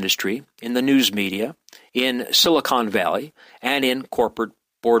entertainment industry, in the news media, in Silicon Valley, and in corporate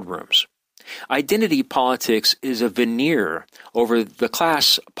boardrooms. Identity politics is a veneer over the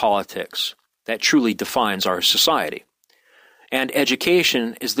class politics that truly defines our society. And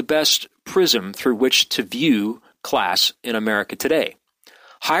education is the best prism through which to view class in America today.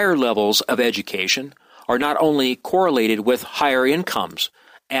 Higher levels of education are not only correlated with higher incomes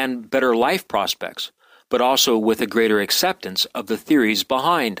and better life prospects, but also with a greater acceptance of the theories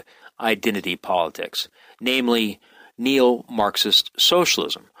behind identity politics, namely neo-Marxist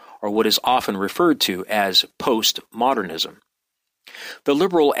socialism, or what is often referred to as postmodernism. The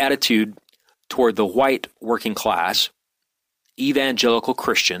liberal attitude toward the white working class, evangelical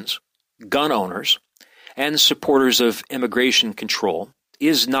Christians, gun owners, and supporters of immigration control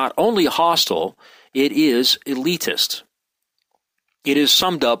is not only hostile, it is elitist. It is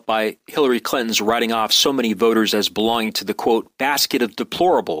summed up by Hillary Clinton's writing off so many voters as belonging to the, quote, basket of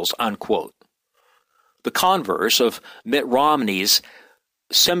deplorables, unquote. The converse of Mitt Romney's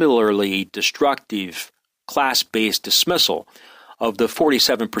similarly destructive class-based dismissal of the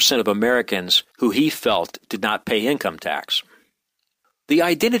 47% of Americans who he felt did not pay income tax. The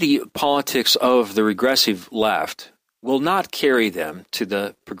identity politics of the regressive left will not carry them to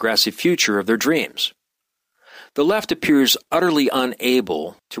the progressive future of their dreams. The left appears utterly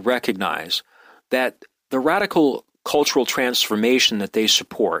unable to recognize that the radical cultural transformation that they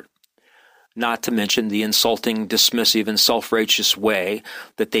support, not to mention the insulting, dismissive, and self-righteous way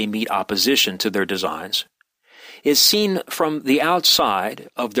that they meet opposition to their designs, is seen from the outside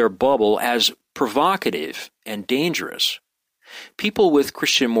of their bubble as provocative and dangerous. People with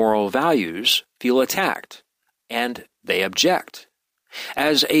Christian moral values feel attacked, and they object.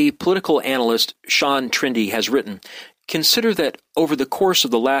 As a political analyst, Sean Trinde has written, consider that over the course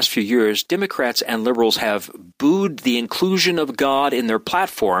of the last few years, Democrats and liberals have booed the inclusion of God in their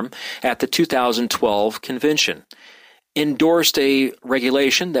platform at the 2012 convention, endorsed a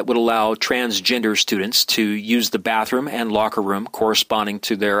regulation that would allow transgender students to use the bathroom and locker room corresponding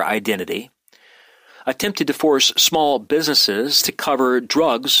to their identity, attempted to force small businesses to cover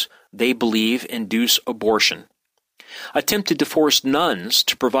drugs they believe induce abortion, attempted to force nuns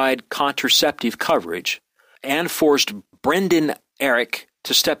to provide contraceptive coverage, and forced Brendan Ehrlich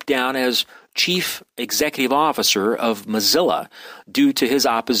to step down as chief executive officer of Mozilla due to his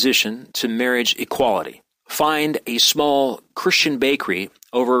opposition to marriage equality, fined a small Christian bakery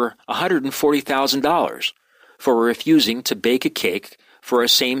over $140,000 for refusing to bake a cake for a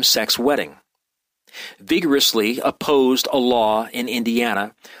same-sex wedding, vigorously opposed a law in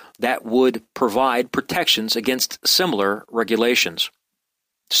Indiana that would provide protections against similar regulations,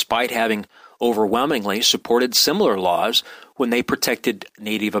 despite having overwhelmingly supported similar laws when they protected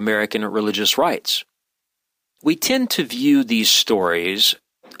Native American religious rights. We tend to view these stories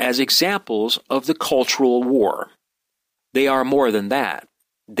as examples of the cultural war. They are more than that.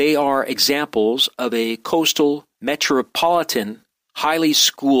 They are examples of a coastal, metropolitan, highly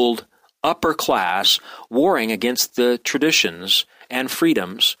schooled upper class warring against the traditions and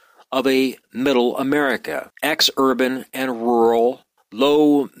freedoms of a middle America, ex-urban and rural,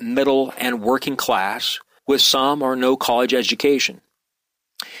 low, middle, and working class, with some or no college education.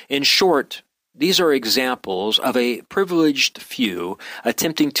 In short, these are examples of a privileged few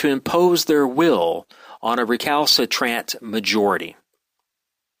attempting to impose their will on a recalcitrant majority.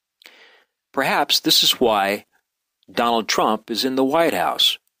 Perhaps this is why Donald Trump is in the White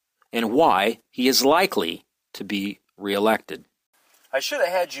House, and why he is likely to be reelected. I should have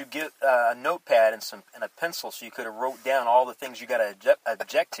had you get a notepad and a pencil so you could have wrote down all the things you got to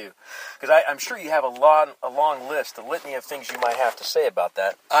object to, because I'm sure you have a long list, a litany of things you might have to say about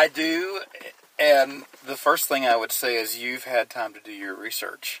that. I do, and the first thing I would say is you've had time to do your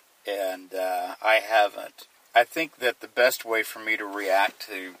research, and I haven't. I think that the best way for me to react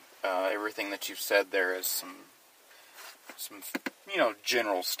to everything that you've said there is some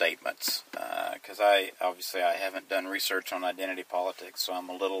general statements, because I haven't done research on identity politics, so I'm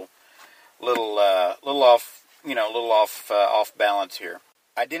a little off balance here.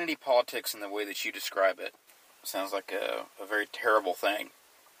 Identity politics, in the way that you describe it, sounds like a very terrible thing.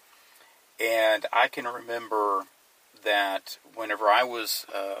 And I can remember that whenever I was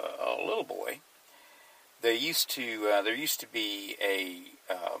a little boy, there used to be a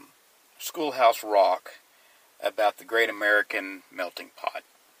Schoolhouse Rock about the Great American Melting Pot.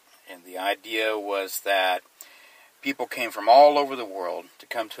 And the idea was that people came from all over the world to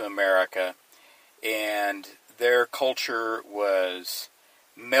come to America, and their culture was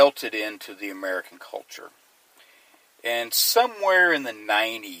melted into the American culture. And somewhere in the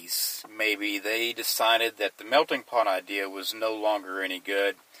 90s, maybe, they decided that the melting pot idea was no longer any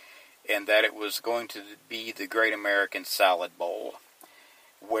good, and that it was going to be the Great American Salad Bowl,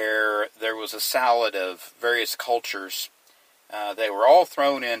 where there was a salad of various cultures. They were all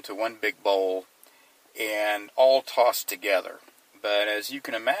thrown into one big bowl and all tossed together. But as you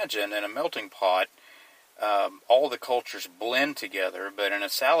can imagine, in a melting pot, all the cultures blend together. But in a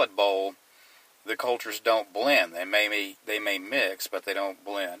salad bowl, the cultures don't blend. They may mix, but they don't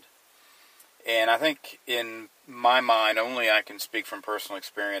blend. And I think in my mind, only I can speak from personal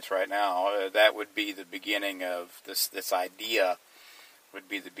experience right now, that would be the beginning of this idea, would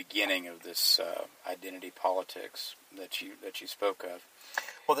be the beginning of this identity politics that you spoke of.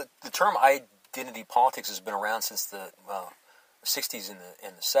 Well, the term identity politics has been around since the 60s and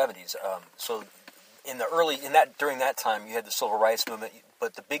the 70s. So during that time, you had the civil rights movement,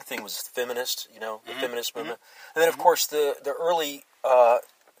 but the big thing was feminist, the feminist movement, and then of course the early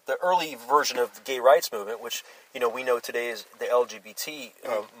version of the gay rights movement, which we know today is the LGBT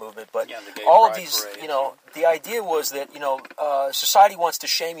movement. But all of these, parade. The idea was that society wants to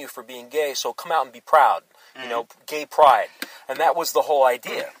shame you for being gay, so come out and be proud. Gay pride, and that was the whole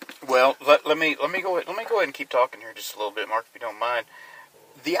idea. Well, let me go ahead and keep talking here just a little bit, Mark, if you don't mind.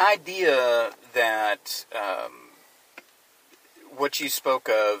 The idea that what you spoke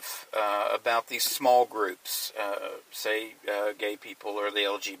of about these small groups, say gay people or the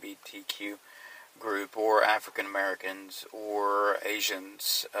LGBTQ group, or African Americans, or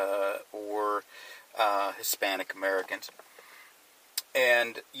Asians, or Hispanic Americans,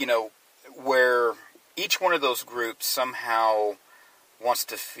 and where each one of those groups somehow wants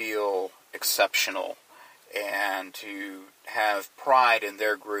to feel exceptional and to have pride in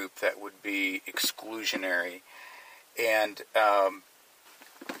their group that would be exclusionary. And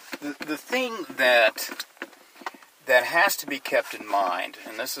the thing that has to be kept in mind,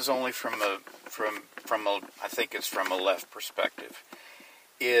 and this is only from a I think it's from a left perspective,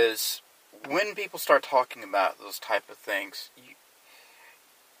 is when people start talking about those type of things,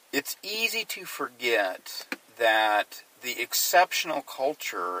 it's easy to forget that the exceptional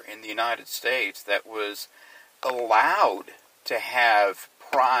culture in the United States that was allowed to have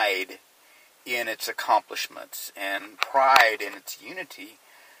pride in its accomplishments and pride in its unity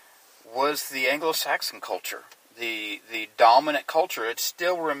was the Anglo-Saxon culture, the dominant culture. It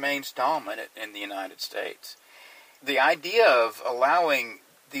still remains dominant in the United States. The idea of allowing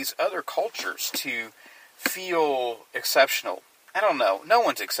these other cultures to feel exceptional, I don't know, no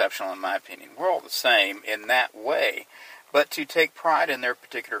one's exceptional in my opinion. We're all the same in that way, but to take pride in their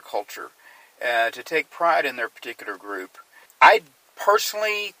particular culture, to take pride in their particular group, I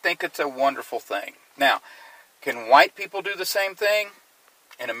personally think it's a wonderful thing. Now, can white people do the same thing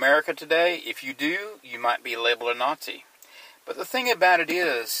in America today? If you do, you might be labeled a Nazi. But the thing about it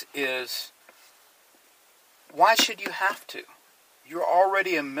is why should you have to? You're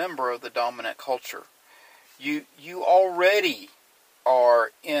already a member of the dominant culture. You already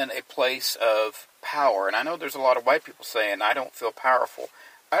are in a place of power. And I know there's a lot of white people saying, I don't feel powerful.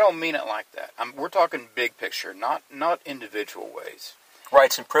 I don't mean it like that. We're talking big picture, not individual ways.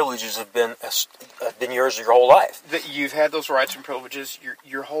 Rights and privileges have been yours your whole life. That you've had those rights and privileges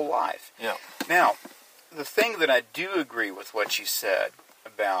your whole life. Yeah. Now, the thing that I do agree with what you said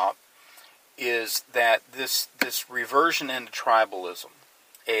about is that this reversion into tribalism,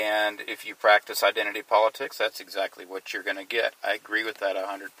 and if you practice identity politics, that's exactly what you're going to get. I agree with that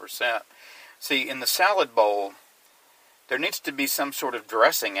 100%. See, in the salad bowl, there needs to be some sort of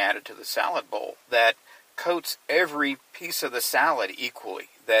dressing added to the salad bowl that coats every piece of the salad equally,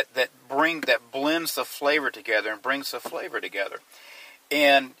 that blends the flavor together and brings the flavor together.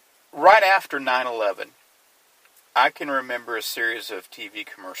 And right after 9/11, I can remember a series of TV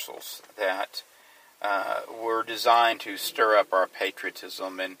commercials that were designed to stir up our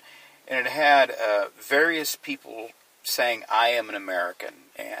patriotism, and it had various people saying, I am an American,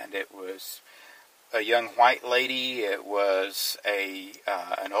 and it was a young white lady, it was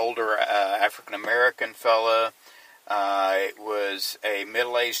an older African-American fella, it was a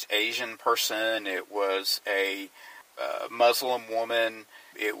middle-aged Asian person, it was a Muslim woman,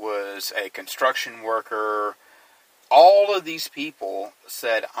 it was a construction worker. All of these people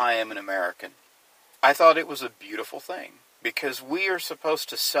said, I am an American. I thought it was a beautiful thing, because we are supposed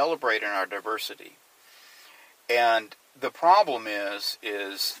to celebrate in our diversity. And the problem is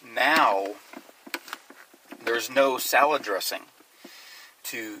now there's no salad dressing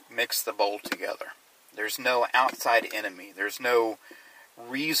to mix the bowl together. There's no outside enemy. There's no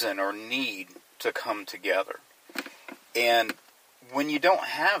reason or need to come together. And when you don't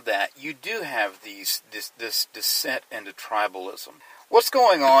have that, you do have this descent into tribalism. What's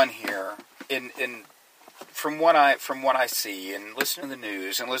going on here, from what I see and listen to the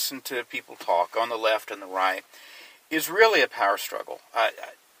news and listen to people talk on the left and the right, is really a power struggle.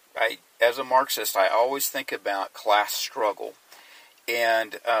 I as a Marxist, I always think about class struggle,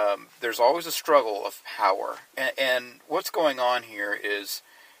 and there's always a struggle of power. And what's going on here is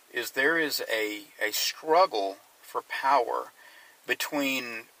there is a struggle for power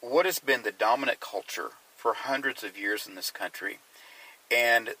between what has been the dominant culture for hundreds of years in this country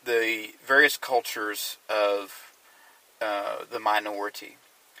and the various cultures of the minority.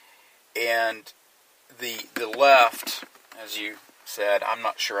 And the left, as you said, I'm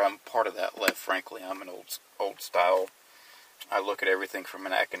not sure I'm part of that left, frankly. I'm an old style. I look at everything from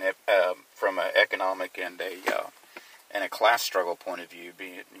an economic and a class struggle point of view,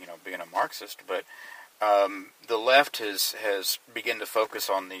 being a Marxist. But the left has begun to focus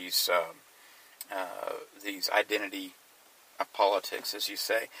on these identity politics, as you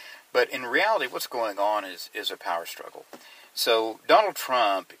say. But in reality, what's going on is a power struggle. So Donald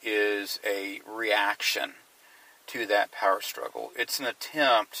Trump is a reaction to that power struggle. It's an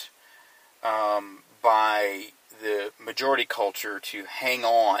attempt by the majority culture to hang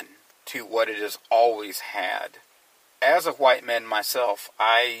on to what it has always had. As a white man myself,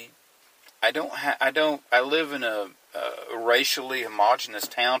 I live in a racially homogenous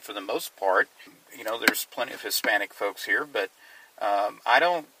town for the most part. There's plenty of Hispanic folks here, but I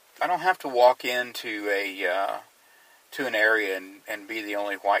don't have to walk into to an area and be the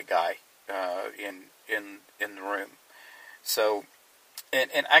only white guy in the room. So,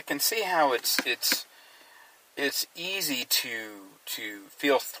 and I can see how it's easy to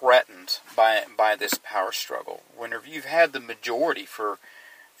feel threatened by this power struggle. Whenever you've had the majority for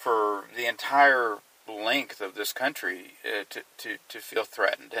the entire length of this country to feel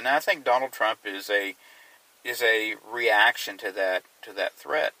threatened, and I think Donald Trump is a reaction to that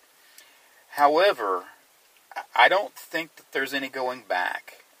threat. However, I don't think that there's any going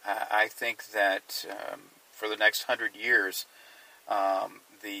back. I think that for the next 100 years,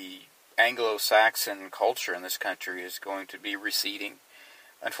 the Anglo-Saxon culture in this country is going to be receding.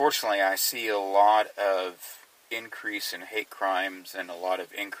 Unfortunately, I see a lot of increase in hate crimes and a lot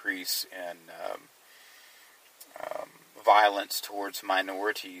of increase in violence towards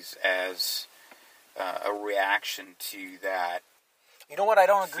minorities as a reaction to that. You know what? I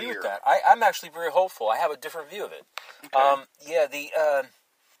don't agree with that. I'm actually very hopeful. I have a different view of it. Okay.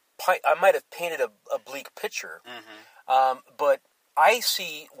 I might have painted a bleak picture, but I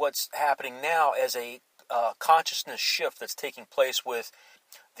see what's happening now as a consciousness shift that's taking place with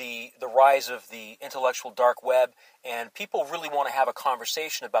the rise of the intellectual dark web, and people really want to have a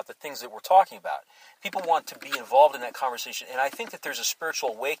conversation about the things that we're talking about. People want to be involved in that conversation, and I think that there's a spiritual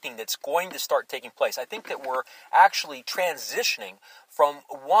awakening that's going to start taking place. I think that we're actually transitioning from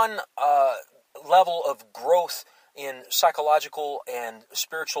one level of growth in psychological and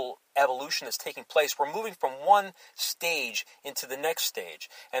spiritual evolution that's taking place. We're moving from one stage into the next stage,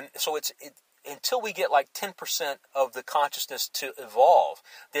 and so until we get like 10% of the consciousness to evolve,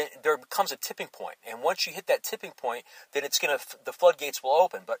 then there becomes a tipping point. And once you hit that tipping point, then the floodgates will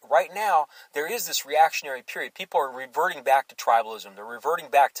open. But right now, there is this reactionary period. People are reverting back to tribalism. They're reverting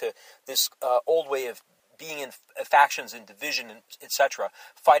back to this old way of being in factions and division, and etc.,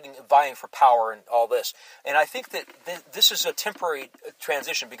 vying for power and all this. And I think that this is a temporary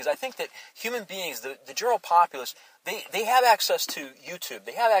transition, because I think that human beings, the general populace, they have access to YouTube.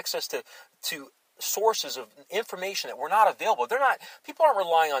 They have access to sources of information that were not available. People aren't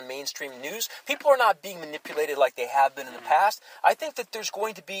relying on mainstream news. People are not being manipulated like they have been in the past. I think that there's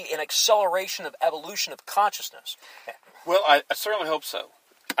going to be an acceleration of evolution of consciousness. Well, I certainly hope so.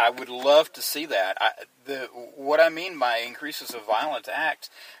 I would love to see that. What I mean by increases of violent acts,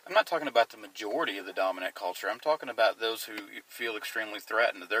 I'm not talking about the majority of the dominant culture. I'm talking about those who feel extremely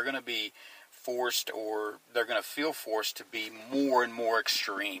threatened. They're going to be forced, or they're going to feel forced to be more and more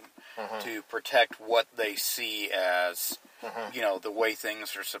extreme to protect what they see as, the way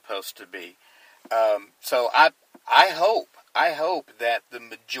things are supposed to be. So I hope that the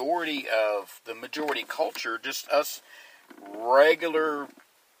majority culture, just us regular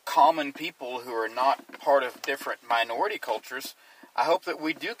common people who are not part of different minority cultures, I hope that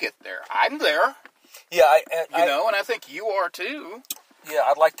we do get there. I'm there. Yeah, and I think you are too. Yeah,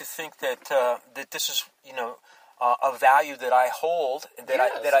 I'd like to think that that this is, a value that I hold,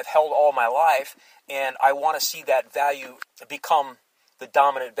 that I've held all my life, and I want to see that value become the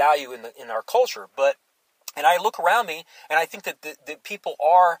dominant value in our culture. And I look around me, and I think that the people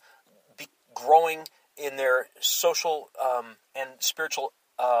are growing in their social and spiritual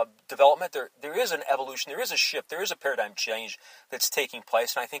development. There is an evolution, there is a shift, there is a paradigm change that's taking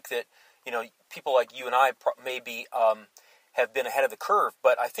place, and I think that people like you and I maybe have been ahead of the curve,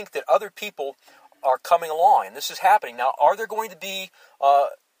 but I think that other people are coming along, and this is happening. Now, are there going to be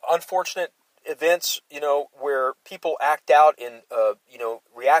unfortunate events, where people act out in,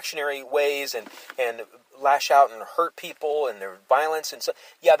 reactionary ways and lash out and hurt people and their violence and so,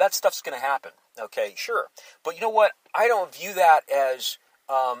 yeah, that stuff's going to happen. Okay, sure. But you know what? I don't view that as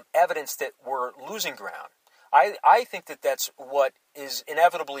evidence that we're losing ground. I think that that's what is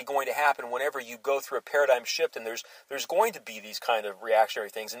inevitably going to happen whenever you go through a paradigm shift, and there's going to be these kind of reactionary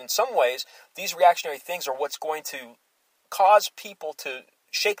things. And in some ways, these reactionary things are what's going to cause people to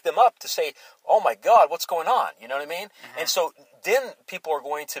shake them up to say, oh my God, what's going on? You know what I mean? Mm-hmm. And so then people are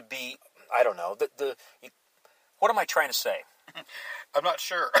going to be, I don't know, what am I trying to say? I'm not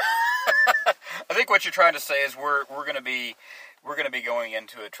sure. I think what you're trying to say is we're going to be going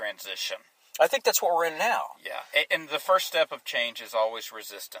into a transition. I think that's what we're in now. Yeah, and the first step of change is always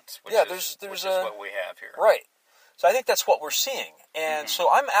resistance, which is what we have here. Right. So I think that's what we're seeing. And so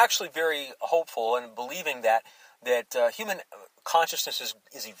I'm actually very hopeful and believing that human consciousness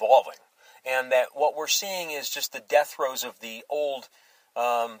is evolving, and that what we're seeing is just the death throes of the old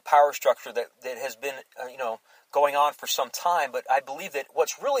power structure that has been going on for some time. But I believe that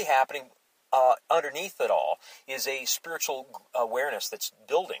what's really happening underneath it all is a spiritual awareness that's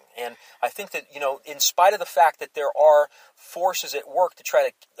building. And I think that, in spite of the fact that there are forces at work to try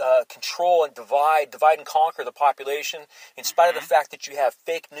to control and divide and conquer the population, in spite of the fact that you have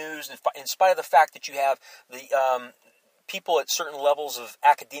fake news, in spite of the fact that you have the people at certain levels of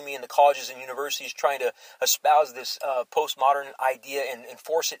academia in the colleges and universities trying to espouse this postmodern idea and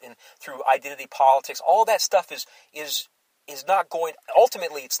enforce it through identity politics, all that stuff is not going,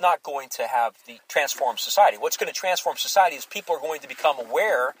 ultimately it's not going to have the transform society. What's going to transform society is people are going to become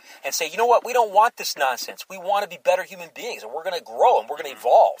aware and say, you know what, we don't want this nonsense. We want to be better human beings, and we're going to grow and we're going to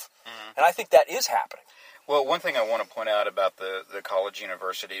evolve. And I think that is happening. Well, one thing I want to point out about the college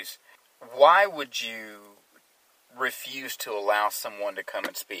universities, why would you refuse to allow someone to come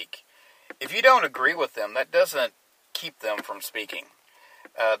and speak? If you don't agree with them, that doesn't keep them from speaking.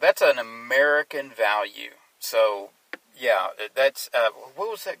 That's an American value. So, yeah, that's, what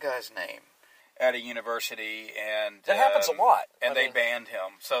was that guy's name at a university? And that happens a lot. And they banned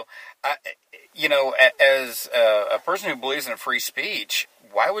him. So, as a person who believes in free speech,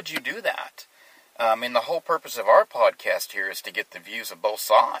 why would you do that? The whole purpose of our podcast here is to get the views of both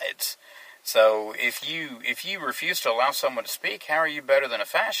sides. So if you refuse to allow someone to speak, how are you better than a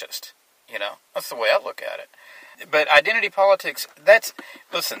fascist? That's the way I look at it. But identity politics,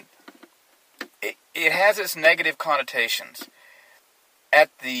 listen, it has its negative connotations.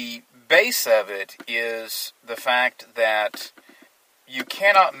 At the base of it is the fact that you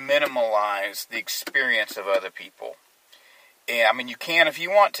cannot minimalize the experience of other people. You can if you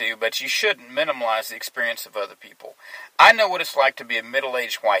want to, but you shouldn't minimize the experience of other people. I know what it's like to be a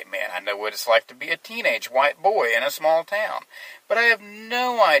middle-aged white man. I know what it's like to be a teenage white boy in a small town. But I have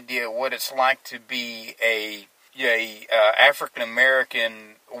no idea what it's like to be a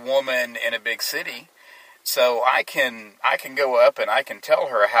African-American woman in a big city. So I can go up and I can tell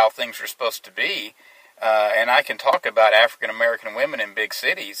her how things are supposed to be, and I can talk about African-American women in big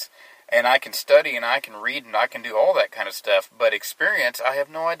cities. And I can study and I can read and I can do all that kind of stuff. But experience, I have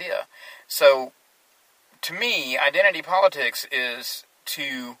no idea. So, to me, identity politics is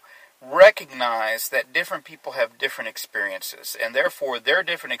to recognize that different people have different experiences. And therefore, their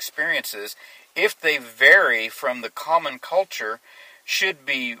different experiences, if they vary from the common culture, should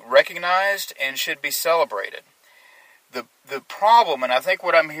be recognized and should be celebrated. The problem, and I think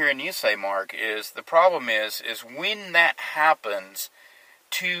what I'm hearing you say, Mark, is the problem is when that happens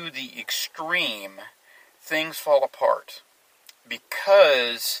to the extreme, things fall apart.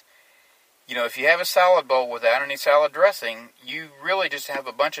 Because, if you have a salad bowl without any salad dressing, you really just have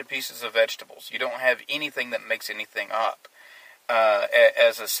a bunch of pieces of vegetables. You don't have anything that makes anything up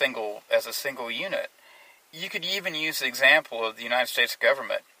as a single unit. You could even use the example of the United States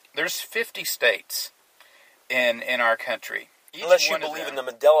government. There's 50 states in our country. Unless you believe in the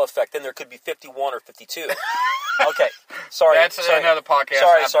Mandela effect, then there could be 51 or 52. Okay, sorry. That's another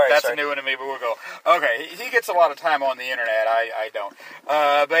podcast. Sorry. That's a new one to me, but we'll go. Okay, he gets a lot of time on the internet. I don't.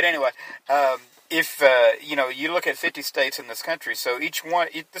 But anyway, if you look at 50 states in this country, so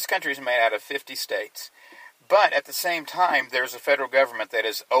this country is made out of 50 states. But at the same time, there's a federal government that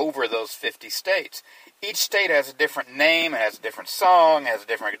is over those 50 states. Each state has a different name, it has a different song, has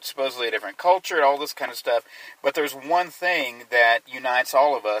supposedly a different culture, all this kind of stuff. But there's one thing that unites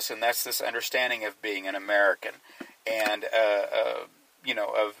all of us, and that's this understanding of being an American, and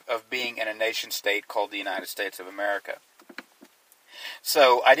of being in a nation state called the United States of America.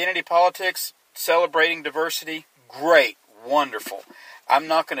 So identity politics, celebrating diversity, great, wonderful. I'm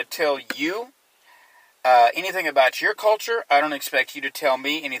not going to tell you anything about your culture. I don't expect you to tell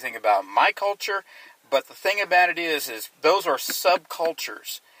me anything about my culture. But the thing about it is those are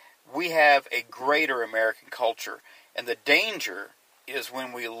subcultures. we have a greater American culture. And the danger is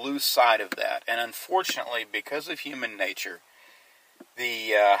when we lose sight of that. And unfortunately, because of human nature,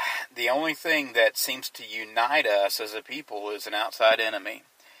 the only thing that seems to unite us as a people is an outside enemy.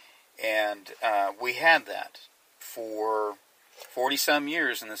 And we had that for 40-some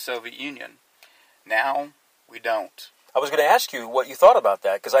years in the Soviet Union. Now, we don't. I was going to ask you what you thought about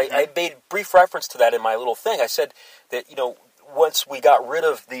that, because I made brief reference to that in my little thing. I said that, once we got rid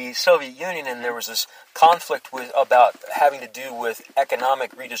of the Soviet Union and there was this conflict about having to do with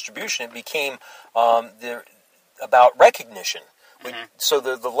economic redistribution, it became about recognition. So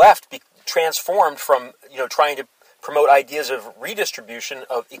the left transformed from trying to promote ideas of redistribution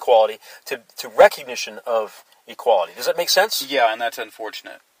of equality to recognition of equality. Does that make sense? Yeah, and that's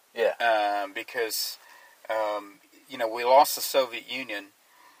unfortunate. Yeah. Because we lost the Soviet Union.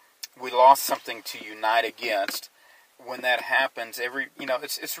 We lost something to unite against. When that happens,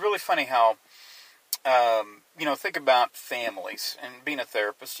 it's really funny how, think about families. And being a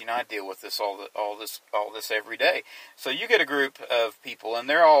therapist, I deal with this all this every day. So you get a group of people, and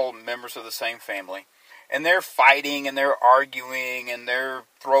they're all members of the same family, and they're fighting, and they're arguing, and they're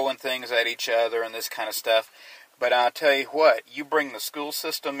throwing things at each other, and this kind of stuff. But I'll tell you what, you bring the school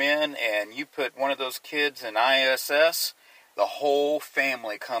system in, and you put one of those kids in ISS, the whole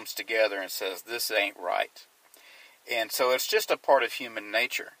family comes together and says, this ain't right. And so it's just a part of human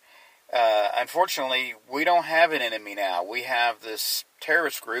nature. Unfortunately, we don't have an enemy now. We have this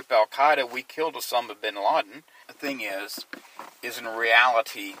terrorist group, Al-Qaeda. We killed Osama bin Laden. The thing is in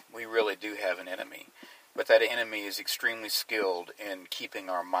reality, we really do have an enemy. But that enemy is extremely skilled in keeping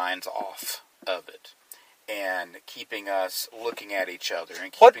our minds off of it, and keeping us looking at each other,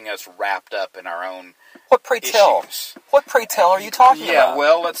 and keeping us wrapped up in our own issues. What, pray tell, are you talking about? Yeah,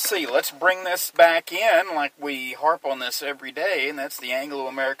 well, let's see. Let's bring this back in, like we harp on this every day, and that's the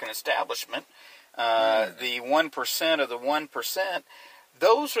Anglo-American establishment. The 1% of the 1%,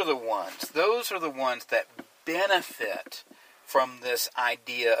 those are the ones that benefit from this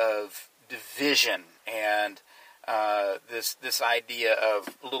idea of division and this idea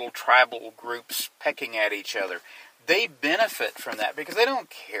of little tribal groups pecking at each other. They benefit from that because they don't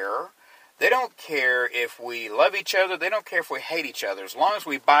care. They don't care if we love each other. They don't care if we hate each other. As long as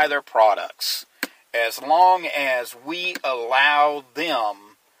we buy their products, as long as we allow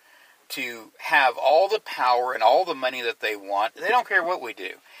them to have all the power and all the money that they want, they don't care what we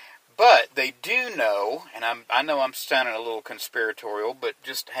do. But they do know, and I know I'm sounding a little conspiratorial, but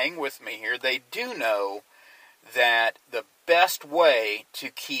just hang with me here. They do know that the best way to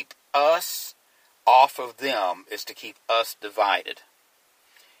keep us off of them is to keep us divided.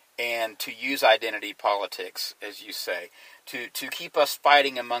 And to use identity politics, as you say, to keep us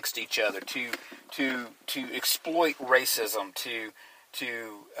fighting amongst each other, to exploit racism, to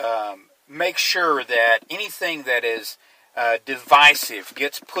make sure that anything that is divisive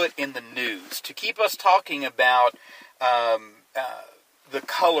gets put in the news, to keep us talking about the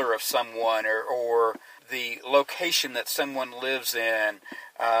color of someone or the location that someone lives in,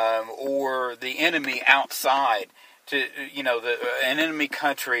 or the enemy outside, to an enemy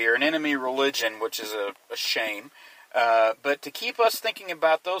country or an enemy religion, which is a shame. But to keep us thinking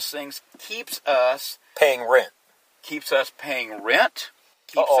about those things keeps us paying rent. Keeps us paying rent.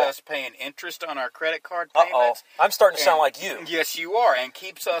 Keeps us paying interest on our credit card payments. I'm starting to sound like you. Yes, you are. And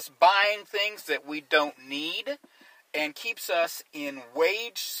keeps us buying things that we don't need, and keeps us in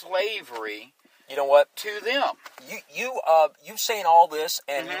wage slavery. You know what? To them. You saying all this,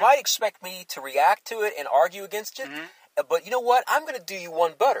 and you might expect me to react to it and argue against it. But you know what? I'm going to do you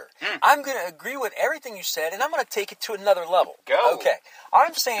one better. I'm going to agree with everything you said, and I'm going to take it to another level. Go. Okay.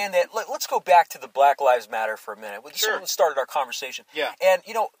 I'm saying that, let's go back to the Black Lives Matter for a minute. This is what started our conversation. Yeah. And,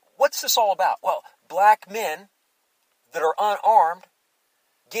 what's this all about? Well, black men that are unarmed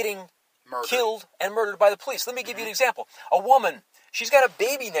getting killed and murdered by the police. Let me give you an example. A woman, she's got a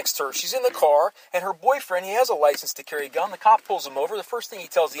baby next to her. She's in the car, and her boyfriend, he has a license to carry a gun. The cop pulls him over. The first thing he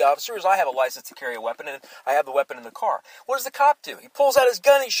tells the officer is, I have a license to carry a weapon, and I have the weapon in the car. What does the cop do? He pulls out his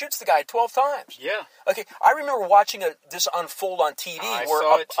gun, and he shoots the guy 12 times. Yeah. Okay, I remember watching this unfold on TV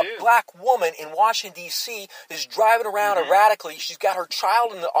where a black woman in Washington, D.C. is driving around erratically. She's got her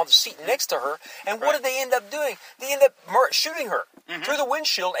child on the seat next to her, and what did they end up doing? They end up shooting her through the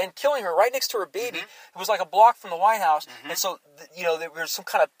windshield and killing her right next to her baby. It was like a block from the White House, and so, there was some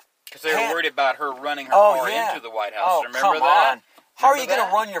kind of... Because they were worried about her running her car into the White House. Remember that? How are you going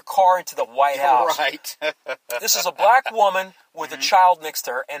to run your car into the White House? Right. This is a black woman with a child next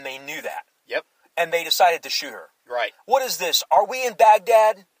to her, and they knew that. Yep. And they decided to shoot her. Right. What is this? Are we in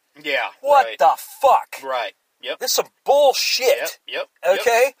Baghdad? Yeah. What the fuck? Right. Yep. This is some bullshit. Yep.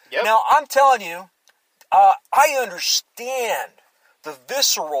 Okay? Yep. Now, I'm telling you, I understand the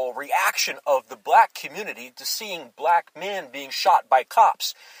visceral reaction of the black community to seeing black men being shot by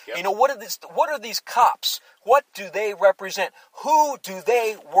cops. Yep. You know, what are these cops? What do they represent? Who do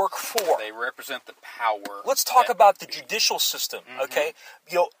they work for? They represent the power. Let's talk about the judicial system, okay?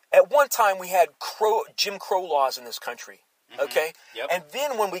 You know, at one time we had Jim Crow laws in this country, okay? Yep. And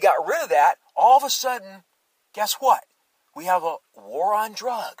then when we got rid of that, all of a sudden, guess what? We have a war on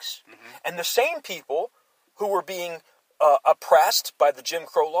drugs. And the same people who were being oppressed by the Jim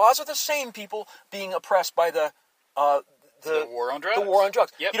Crow laws are the same people being oppressed by the war on drugs. The war on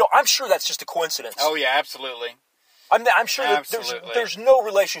drugs. Yep. You know, I'm sure that's just a coincidence. Oh, yeah, absolutely. I'm sure that there's no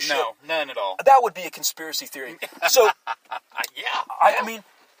relationship. No, none at all. That would be a conspiracy theory. So, Yeah. I mean,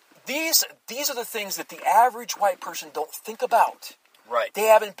 these are the things that the average white person don't think about. Right. They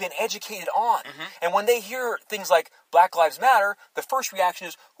haven't been educated on. And when they hear things like Black Lives Matter, the first reaction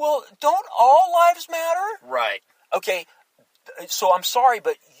is, well, don't all lives matter? Right. Okay, so I'm sorry,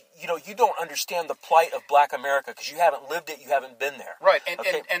 but you know, you don't understand the plight of Black America because you haven't lived it, you haven't been there. Right,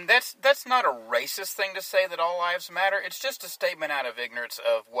 Okay? and that's not a racist thing to say that all lives matter. It's just a statement out of ignorance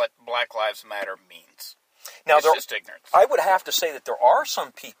of what Black Lives Matter means. Now, It's just ignorance. I would have to say that there are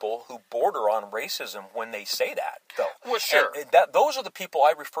some people who border on racism when they say that, though. Well, sure. And those are the people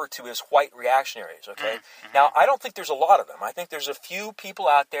I refer to as white reactionaries, okay? Now, I don't think there's a lot of them. I think there's a few people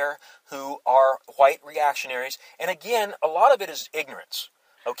out there who are white reactionaries. And again, a lot of it is ignorance,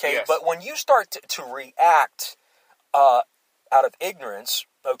 okay? Yes. But when you start to react out of ignorance,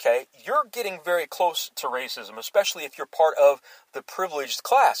 okay, you're getting very close to racism, especially if you're part of the privileged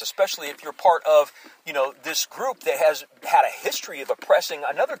class, especially if you're part of, you know, this group that has had a history of oppressing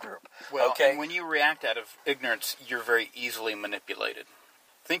another group. Well, okay? and when you react out of ignorance, you're very easily manipulated.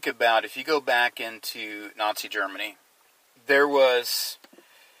 Think about if you go back into Nazi Germany, there was,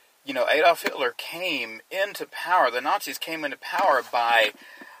 you know, Adolf Hitler came into power. The Nazis came into power by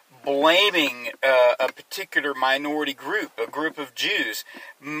blaming a particular minority group, a group of Jews.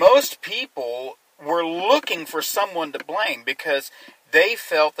 Most people were looking for someone to blame because they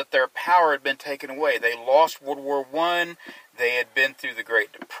felt that their power had been taken away. They lost World War I. They had been through the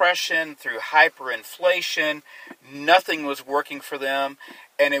Great Depression, through hyperinflation. Nothing was working for them.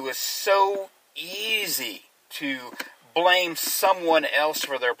 And it was so easy to blame someone else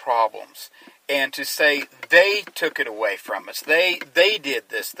for their problems. And to say they took it away from us, they did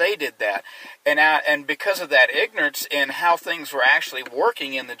this, they did that, and because of that ignorance in how things were actually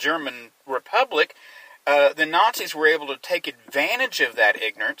working in the German Republic, the Nazis were able to take advantage of that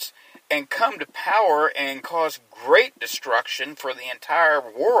ignorance and come to power and cause great destruction for the entire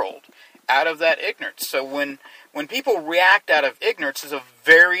world out of that ignorance. So when people react out of ignorance, is a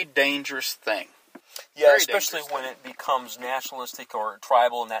very dangerous thing. Yeah, Very especially dangerous when it becomes nationalistic or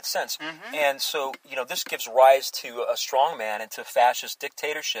tribal in that sense. Mm-hmm. And so, you know, this gives rise to a strongman and to fascist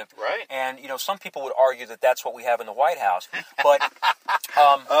dictatorship. Right. And, you know, some people would argue that that's what we have in the White House. But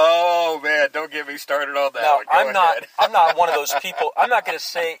Oh man, don't get me started on that now, one. Go ahead. I'm not one of those people. I'm not going to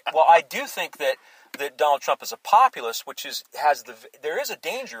say, well, I do think that Donald Trump is a populist, there is a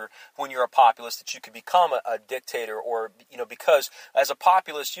danger when you're a populist that you could become a dictator, or, you know, because as a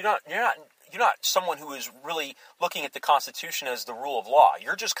populist, you're not someone who is really looking at the Constitution as the rule of law.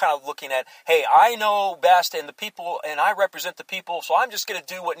 You're just kind of looking at, hey, I know best, and the people, and I represent the people, so I'm just going to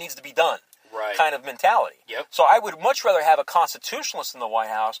do what needs to be done. Right. Kind of mentality. Yep. So I would much rather have a constitutionalist in the White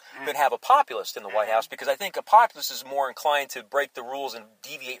House than have a populist in the White House, because I think a populist is more inclined to break the rules and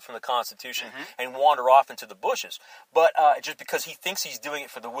deviate from the Constitution and wander off into the bushes. But just because he thinks he's doing it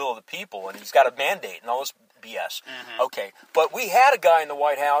for the will of the people and he's got a mandate and all this BS. Okay. But we had a guy in the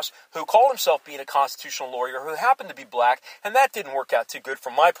White House who called himself being a constitutional lawyer who happened to be black, and that didn't work out too good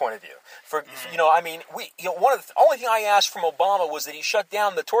from my point of view. You know, I mean, one of the only thing I asked from Obama was that he shut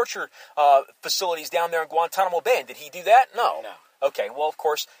down the torture facilities down there in Guantanamo Bay. And did he do that? No. Okay, well, of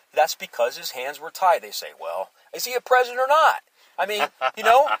course, that's because his hands were tied. They say, well, is he a president or not? I mean, you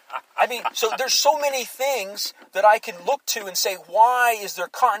know, so there's so many things that I can look to and say, why is there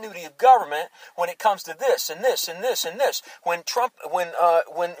continuity of government when it comes to this and this and this and this? When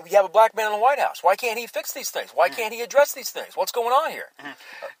we have a black man in the White House, why can't he fix these things? Why can't he address these things? What's going on here?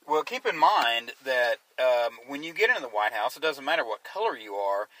 Well, keep in mind that when you get into the White House, it doesn't matter what color you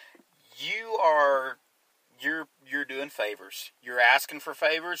are you're doing favors. You're asking for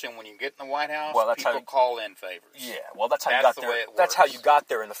favors, and when you get in the White House, Well, that's people call in favors. Yeah, well, that's how you That's got the there. way it That's how works. you got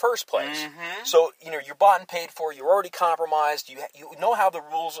there in the first place. Mhm. So you're bought and paid for. You're already compromised. You know how the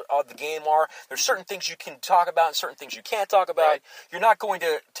rules of the game are. There's certain things you can talk about and certain things you can't talk about. Right. You're not going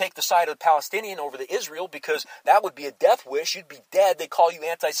to take the side of the Palestinian over the Israel because that would be a death wish. You'd be dead. They call you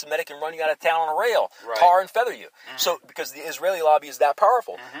anti-Semitic and run you out of town on a rail, Right. tar and feather you. So because the Israeli lobby is that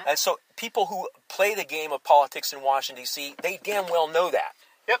powerful, and so people who play the game of politics in Washington D.C. they damn well know that.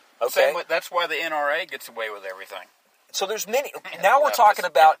 Yep. Okay. Same with, that's why the NRA gets away with everything. So there's many. Now we're talking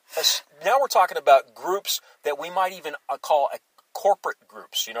about groups that we might even call corporate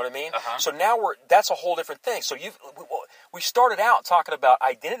groups. You know what I mean? Uh-huh. So now that's a whole different thing. So we started out talking about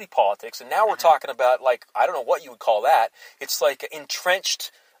identity politics, and now we're talking about, like, I don't know what you would call that. It's like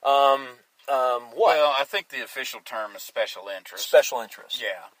entrenched. What? Well, I think the official term is special interest. Special interest.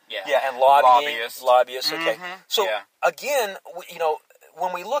 Yeah. Yeah, and lobbying. Lobbyists. Okay. Mhm. So Yeah. again,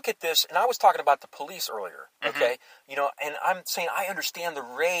 when we look at this, and I was talking about the police earlier, okay, and I'm saying I understand the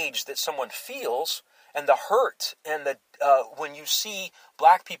rage that someone feels and the hurt and the when you see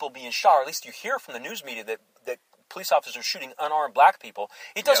black people being shot, or at least you hear from the news media that police officers are shooting unarmed black people.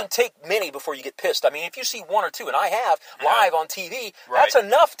 It doesn't take many before you get pissed. I mean, if you see one or two, and I have live on TV, that's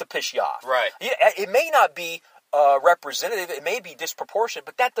enough to piss you off. Right. It may not be representative, it may be disproportionate,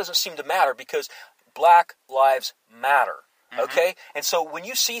 but that doesn't seem to matter because Black Lives Matter. Okay? And so when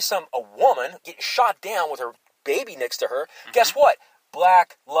you see a woman get shot down with her baby next to her, guess what?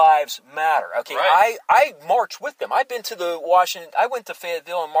 Black Lives Matter. Okay, Right. I march with them. I've been to I went to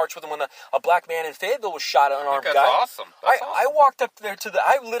Fayetteville and marched with them when a black man in Fayetteville was shot, an unarmed That's guy. awesome. That's I walked up there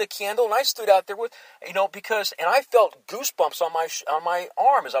I lit a candle and I stood out there with, because I felt goosebumps on my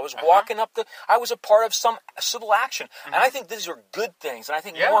arm as I was walking up I was a part of some civil action. And I think these are good things. And I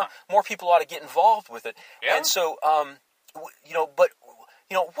think more people ought to get involved with it. Yeah. And so,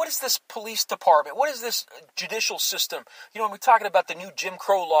 what is this police department? What is this judicial system? We're talking about the new Jim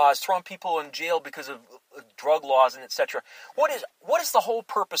Crow laws, throwing people in jail because of drug laws and etc. What is the whole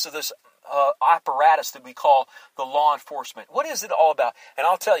purpose of this apparatus that we call the law enforcement? What is it all about? And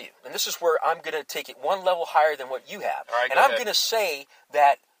I'll tell you, and this is where I'm going to take it one level higher than what you have. All right, and go I'm ahead. going to say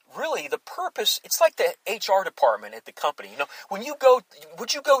that really the purpose, it's like the HR department at the company. Would you go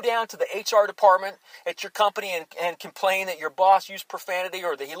down to the HR department at your company and complain that your boss used profanity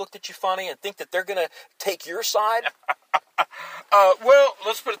or that he looked at you funny and think that they're going to take your side? Well,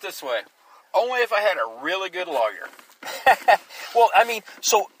 let's put it this way. Only if I had a really good lawyer. Well, I mean,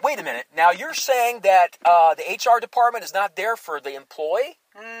 so wait a minute. Now you're saying that the HR department is not there for the employee?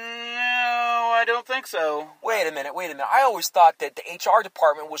 No, I don't think so. Wait a minute. I always thought that the HR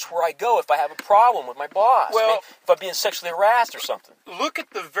department was where I go if I have a problem with my boss. Well, if I'm being sexually harassed or something. Look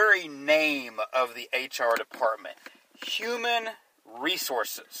at the very name of the HR department. Human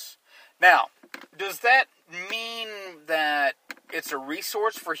Resources. Now, does that mean that it's a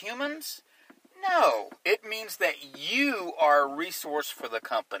resource for humans? No. It means that you are a resource for the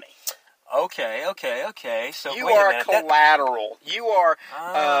company. Okay. So You wait are a minute. collateral. You are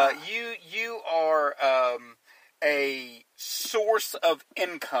you are a source of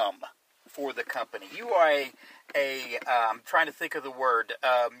income for the company. You are I'm trying to think of the word.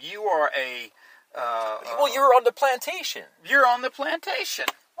 You are a well, you're on the plantation, you're on the plantation.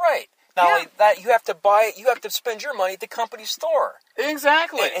 right? Not only that, you have to spend your money at the company store,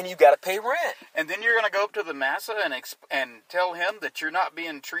 Exactly. and you got to pay rent. And then you're going to go up to the massa and tell him that you're not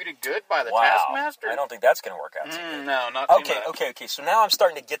being treated good by the Wow, taskmaster? I don't think that's going to work out too good. No, not too Okay, much. okay. So now I'm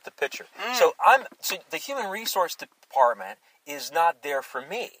starting to get the picture. So the human resource department is not there for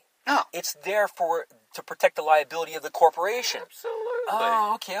me. No. It's there to protect the liability of the corporation. Absolutely.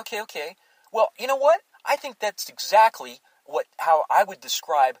 Oh, okay. Well, you know what? I think that's exactly how I would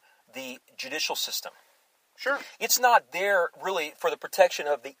describe the judicial system. Sure. It's not there really for the protection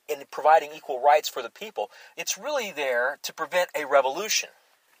of and providing equal rights for the people. It's really there to prevent a revolution.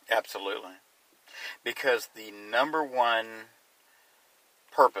 Absolutely. Because the number one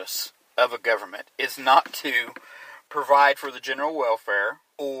purpose of a government is not to provide for the general welfare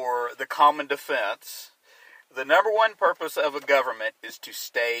or the common defense. The number one purpose of a government is to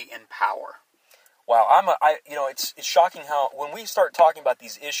stay in power. Wow, it's shocking how when we start talking about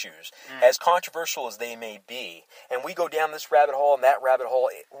these issues, as controversial as they may be, and we go down this rabbit hole and that rabbit hole,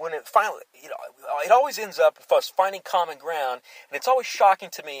 when it finally, it always ends up with us finding common ground, and it's always shocking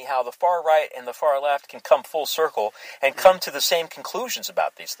to me how the far right and the far left can come full circle and come to the same conclusions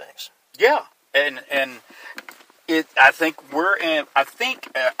about these things. Yeah, and I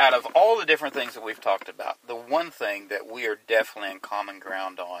think out of all the different things that we've talked about, the one thing that we are definitely in common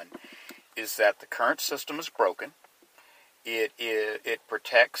ground on is that the current system is broken. It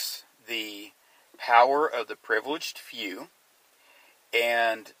protects the power of the privileged few,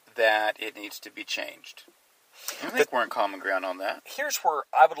 and that it needs to be changed. I think we're in common ground on that. Here's where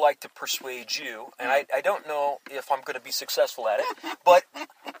I would like to persuade you, and I don't know if I'm going to be successful at it, but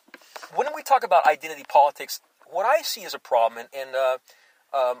when we talk about identity politics, what I see as a problem, and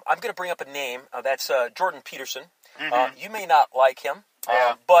I'm going to bring up a name, that's Jordan Peterson. You may not like him,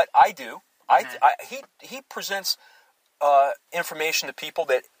 but I do. He presents information to people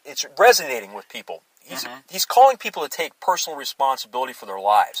that it's resonating with people. He's calling people to take personal responsibility for their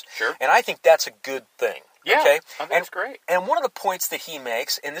lives. Sure. And I think that's a good thing. Yeah, okay? I think that's great. And one of the points that he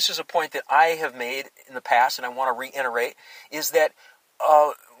makes, and this is a point that I have made in the past and I want to reiterate, is that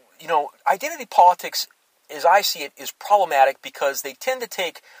identity politics, as I see it, is problematic because they tend to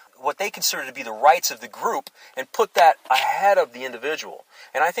take what they consider to be the rights of the group and put that ahead of the individual.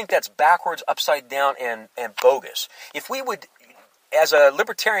 And I think that's backwards, upside down, and bogus. If we would, as a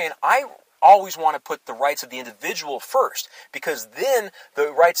libertarian, I always want to put the rights of the individual first, because then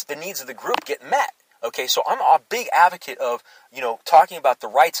the needs of the group get met. Okay, so I'm a big advocate of, talking about the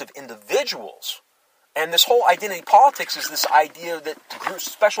rights of individuals. And this whole identity politics is this idea that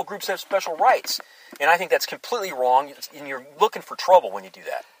special groups have special rights. And I think that's completely wrong, and you're looking for trouble when you do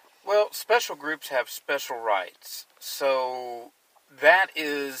that. Well, special groups have special rights. So that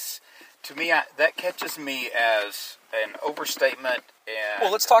is, to me, that catches me as an overstatement. And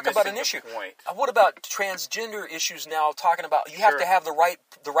well, let's talk about an issue. Point. What about transgender issues now? Talking about you have to have the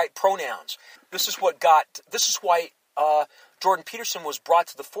right pronouns. This is why Jordan Peterson was brought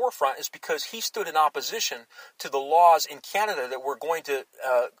to the forefront, is because he stood in opposition to the laws in Canada that were going to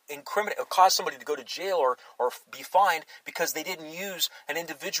incriminate or cause somebody to go to jail or be fined because they didn't use an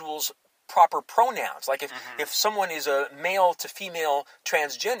individual's proper pronouns. Like if someone is a male to female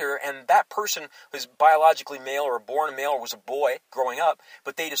transgender and that person was biologically male or born a male or was a boy growing up,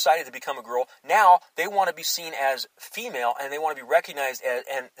 but they decided to become a girl, now they want to be seen as female and they want to be recognized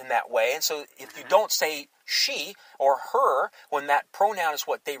in that way. And so if you don't say she or her when that pronoun is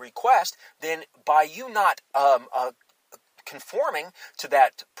what they request, then by you not conforming to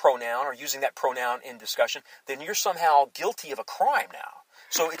that pronoun or using that pronoun in discussion, then you're somehow guilty of a crime now.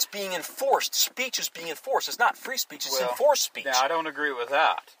 So it's being enforced. Speech is being enforced. It's not free speech. It's enforced speech. Now, I don't agree with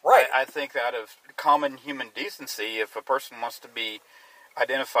that. Right. I think out of common human decency, if a person wants to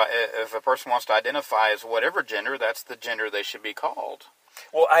identify as whatever gender, that's the gender they should be called.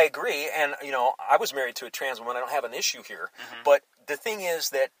 Well, I agree, and I was married to a trans woman. I don't have an issue here, but the thing is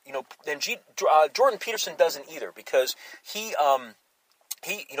that then Jordan Peterson doesn't either, because he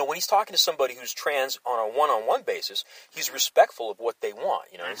when he's talking to somebody who's trans on a one-on-one basis, he's respectful of what they want.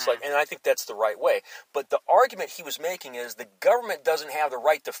 It's like, and I think that's the right way. But the argument he was making is the government doesn't have the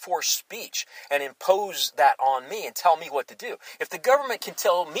right to force speech and impose that on me and tell me what to do. If the government can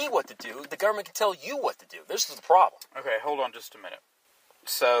tell me what to do, the government can tell you what to do. This is the problem. Okay, hold on just a minute.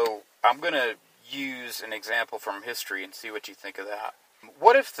 So I'm going to use an example from history and see what you think of that.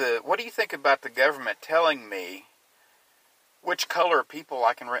 What do you think about the government telling me which color people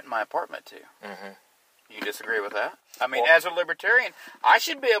I can rent my apartment to? You disagree with that? I mean, as a libertarian, I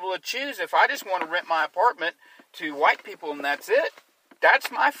should be able to choose if I just want to rent my apartment to white people and that's it.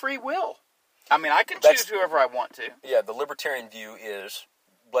 That's my free will. I mean, I can choose whoever I want to. Yeah, the libertarian view is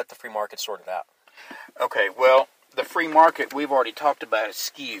let the free market sort it out. Okay, well, the free market we've already talked about is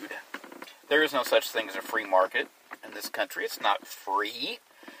skewed. There is no such thing as a free market in this country. It's not free.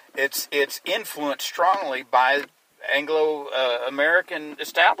 It's influenced strongly by Anglo-American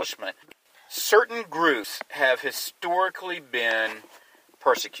establishment. Certain groups have historically been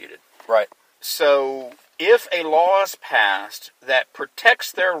persecuted. Right. So if a law is passed that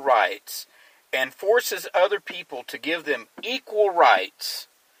protects their rights and forces other people to give them equal rights,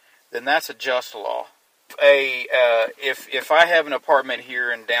 then that's a just law. If I have an apartment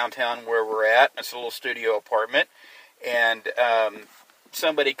here in downtown where we're at, it's a little studio apartment, and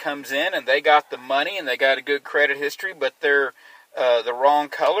somebody comes in and they got the money and they got a good credit history, but they're the wrong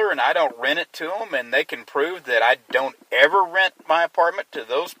color and I don't rent it to them, and they can prove that I don't ever rent my apartment to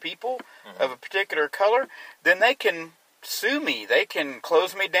those people of a particular color, then they can sue me. They can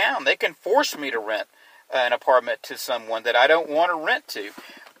close me down. They can force me to rent an apartment to someone that I don't want to rent to.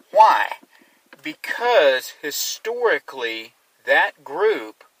 Why? Because historically that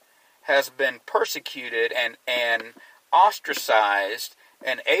group has been persecuted and ostracized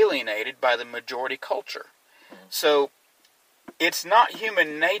and alienated by the majority culture. So it's not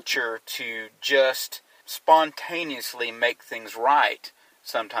human nature to just spontaneously make things right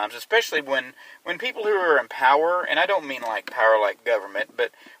sometimes, especially when people who are in power, and I don't mean like power like government,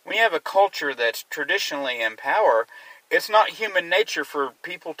 but when you have a culture that's traditionally in power, it's not human nature for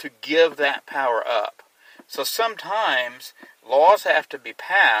people to give that power up. So sometimes laws have to be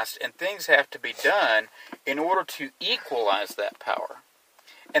passed and things have to be done in order to equalize that power.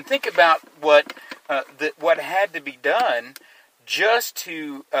 And think about what had to be done just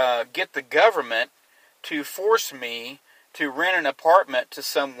to get the government to force me to rent an apartment to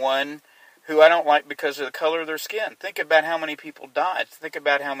someone who I don't like because of the color of their skin. Think about how many people died. Think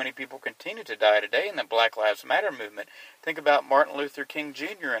about how many people continue to die today in the Black Lives Matter movement. Think about Martin Luther King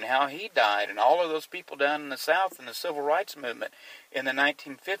Jr. and how he died, and all of those people down in the South in the Civil Rights Movement in the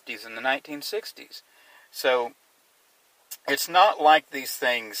 1950s and the 1960s. So it's not like these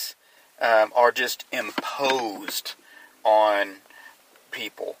things are just imposed on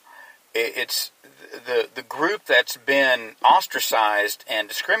people. It's the group that's been ostracized and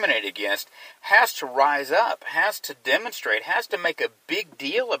discriminated against has to rise up, has to demonstrate, has to make a big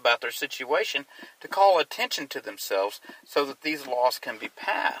deal about their situation to call attention to themselves so that these laws can be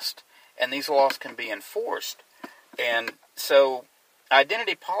passed and these laws can be enforced. And so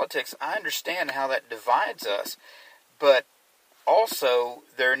identity politics, I understand how that divides us, but also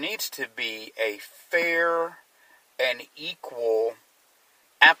there needs to be a fair and equal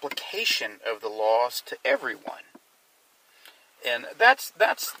application of the laws to everyone, and that's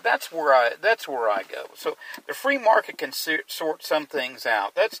where I go. So the free market can sort some things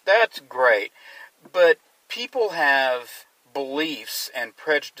out. That's great, but people have beliefs and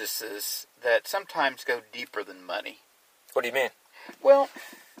prejudices that sometimes go deeper than money. What do you mean? Well,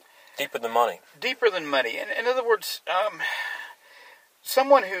 deeper than money. Deeper than money. In other words,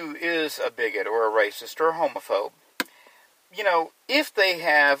 someone who is a bigot or a racist or a homophobe, you know, if they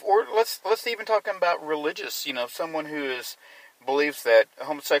have, or let's even talk about religious, you know, someone who believes that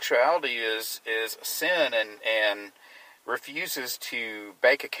homosexuality is a sin and refuses to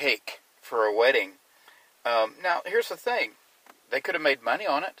bake a cake for a wedding. Now, here's the thing. They could have made money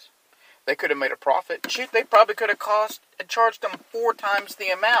on it. They could have made a profit. Shoot, they probably could have charged them 4 times the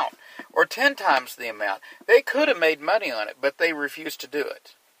amount or 10 times the amount. They could have made money on it, but they refused to do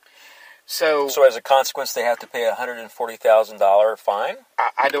it. So as a consequence, they have to pay a $140,000 fine?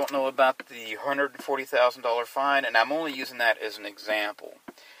 I don't know about the $140,000 fine, and I'm only using that as an example.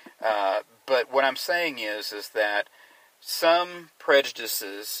 But what I'm saying is that some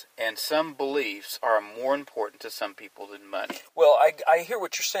prejudices and some beliefs are more important to some people than money. Well, I hear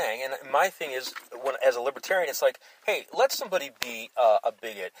what you're saying, and my thing is, as a libertarian, it's like, hey, let somebody be a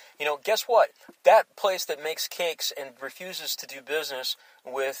bigot. You know, guess what? That place that makes cakes and refuses to do business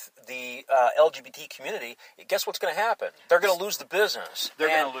with the LGBT community, guess what's going to happen? They're going to lose the business. They're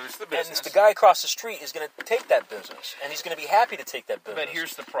going to lose the business. And the guy across the street is going to take that business, and he's going to be happy to take that business. But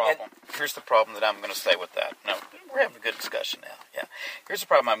here's the problem. Here's the problem that I'm going to say with that. No, we're having a good discussion now. Yeah. Here's the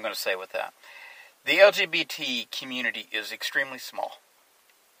problem I'm going to say with that. The LGBT community is extremely small.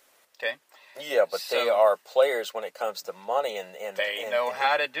 Okay? Yeah, but they are players when it comes to money, and they know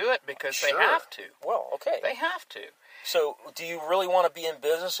how to do it because sure. they have to. Well, okay. They have to. So, do you really want to be in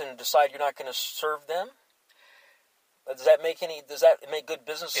business and decide you're not going to serve them? Does that make good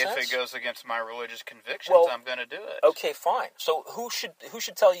business sense? If it goes against my religious convictions, I'm going to do it. Okay, fine. So, who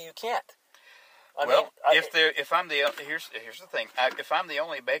should tell you can't? Here's the thing. If I'm the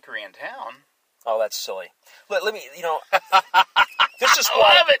only bakery in town. Oh, that's silly. Let me, this is why.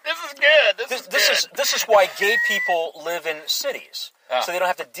 I love it. This is good. This is why gay people live in cities, so they don't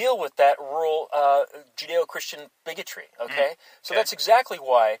have to deal with that rural Judeo-Christian bigotry. Okay, so that's exactly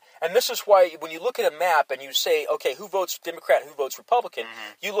why. And this is why when you look at a map and you say, okay, who votes Democrat, who votes Republican,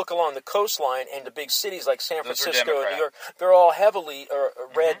 you look along the coastline and the big cities like San Francisco and New York, they're all heavily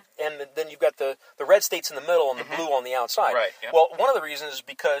red, and then you've got the red states in the middle and the blue on the outside. Right. Yep. Well, one of the reasons is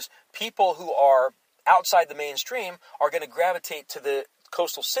because people who are outside the mainstream are going to gravitate to the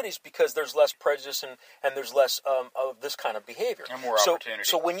coastal cities because there's less prejudice and there's less of this kind of behavior. And more opportunity.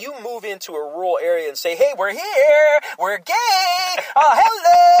 So when you move into a rural area and say, hey, we're here, we're gay, oh,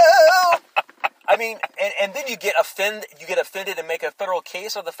 hello. I mean, and then you get offended and make a federal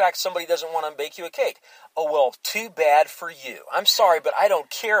case of the fact somebody doesn't want to bake you a cake. Oh, well, too bad for you. I'm sorry, but I don't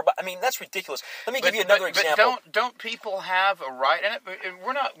care about, I mean, that's ridiculous. Let me give you another example. But don't people have a right, and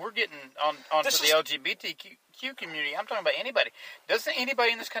we're getting onto the LGBTQ community. I'm talking about anybody. Doesn't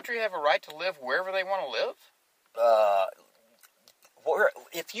anybody in this country have a right to live wherever they want to live?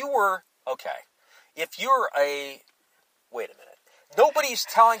 Wait a minute. Nobody's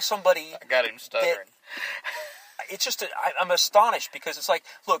telling somebody. I got him stuttering. it's just I'm astonished because it's like,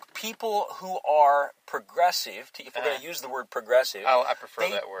 look, people who are progressive, if we're going to use the word progressive, I prefer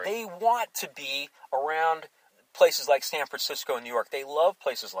that word. They want to be around places like San Francisco and New York. They love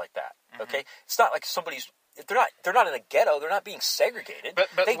places like that. Okay, it's not like they're not in a ghetto. They're not being segregated. But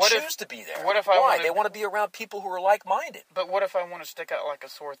they choose to be there. What if Why? They want to be around people who are like-minded. But what if I want to stick out like a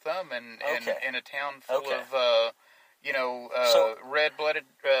sore thumb in a town full of red-blooded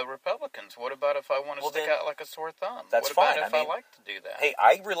Republicans? What about if I want to stick out like a sore thumb? That's what fine. about if I like to do that? Hey,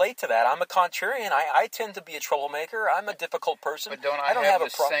 I relate to that. I'm a contrarian. I tend to be a troublemaker. I'm a difficult person. But don't I have the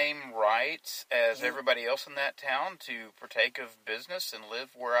same rights as everybody else in that town to partake of business and live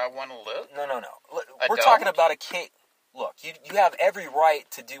where I want to live? No. We're talking about a case. Look, you have every right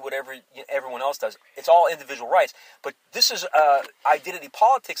to do whatever everyone else does. It's all individual rights. But this is identity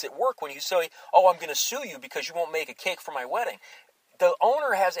politics at work when you say, oh, I'm going to sue you because you won't make a cake for my wedding. The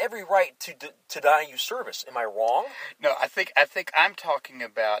owner has every right to deny you service. Am I wrong? No, I think I'm talking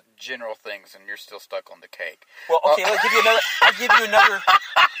about general things, and you're still stuck on the cake. Well, okay, I'll give you another.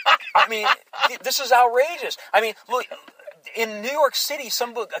 I mean, this is outrageous. I mean, look, in New York City,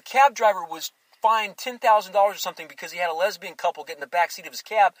 a cab driver was fined $10,000 or something because he had a lesbian couple get in the back seat of his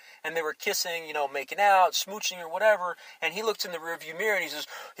cab and they were kissing, making out, smooching or whatever. And he looks in the rearview mirror and he says,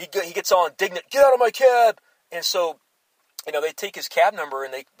 he gets all indignant, "Get out of my cab!" And so, they take his cab number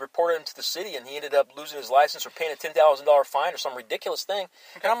and they report him to the city, and he ended up losing his license or paying a $10,000 fine or some ridiculous thing.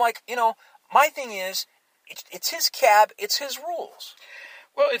 Okay. And I'm like, my thing is, it's his cab, it's his rules.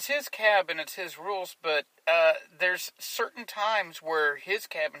 Well, it's his cab and it's his rules, but there's certain times where his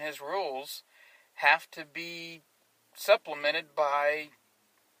cab and his rules have to be supplemented by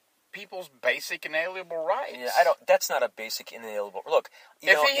people's basic inalienable rights. Yeah, that's not a basic inalienable. Look,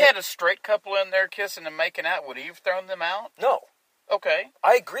 if he had a straight couple in there kissing and making out, would he have thrown them out? No. Okay.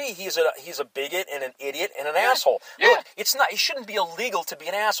 I agree. He's a bigot and an idiot and an asshole. Yeah. Look, it shouldn't be illegal to be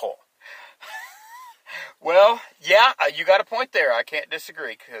an asshole. Well, yeah, you got a point there. I can't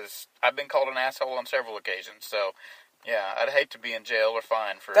disagree because I've been called an asshole on several occasions. So, yeah, I'd hate to be in jail or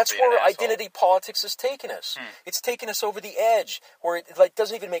fined for That's being an where asshole. Identity politics has taken us. It's taken us over the edge where it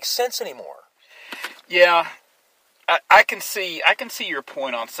doesn't even make sense anymore. Yeah, I can see your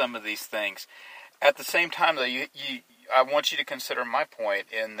point on some of these things. At the same time, though, I want you to consider my point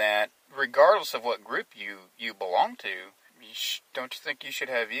in that regardless of what group you belong to, don't you think you should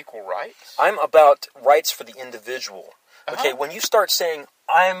have equal rights? I'm about rights for the individual. Okay, when you start saying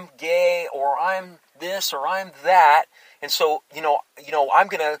I'm gay or I'm this or I'm that, and so I'm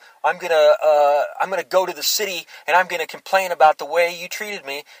gonna go to the city and I'm gonna complain about the way you treated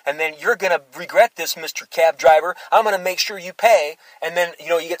me, and then you're gonna regret this, Mr. Cab Driver. I'm gonna make sure you pay, and then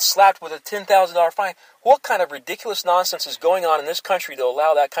you get slapped with a $10,000 fine. What kind of ridiculous nonsense is going on in this country to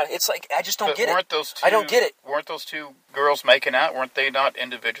allow that kind of? It's like I just don't get it. I don't get it. Weren't those two girls making out? Weren't they not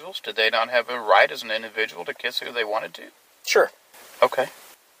individuals? Did they not have a right as an individual to kiss who they wanted to? Sure. Okay.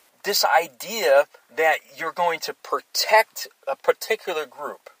 This idea that you're going to protect a particular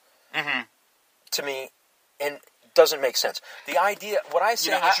group, to me, and doesn't make sense. The idea, what I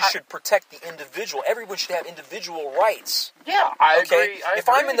say is you should protect the individual. Everyone should have individual rights. Yeah, I agree. If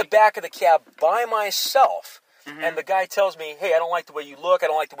I'm in the back of the cab by myself, and the guy tells me, "Hey, I don't like the way you look, I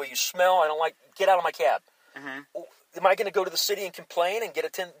don't like the way you smell, get out of my cab." Am I going to go to the city and complain and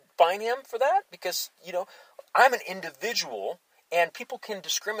fine him for that? Because, I'm an individual, and people can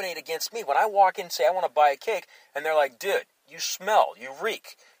discriminate against me. When I walk in and say, I want to buy a cake, and they're like, "Dude, you smell, you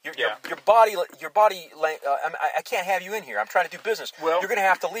reek. Your body, I can't have you in here. I'm trying to do business. Well, you're going to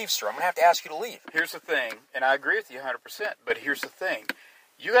have to leave, sir. I'm going to have to ask you to leave." Here's the thing, and I agree with you 100%, but here's the thing.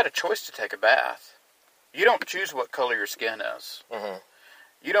 You got a choice to take a bath. You don't choose what color your skin is.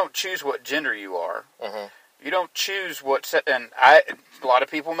 You don't choose what gender you are. You don't choose a lot of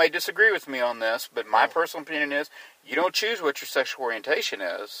people may disagree with me on this, but my personal opinion is you don't choose what your sexual orientation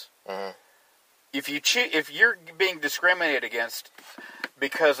is. If you're being discriminated against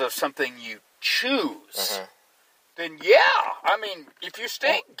because of something you choose, then if you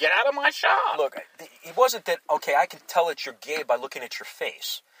stink, get out of my shop. Look, it wasn't that, okay, I can tell that you're gay by looking at your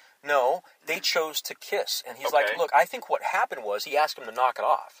face. No, they chose to kiss. And he's like, look, I think what happened was he asked them to knock it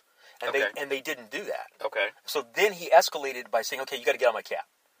off. And they didn't do that. Okay. So then he escalated by saying, "Okay, you got to get out of my cab."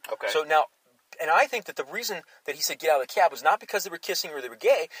 Okay. So now, and I think that the reason that he said get out of the cab was not because they were kissing or they were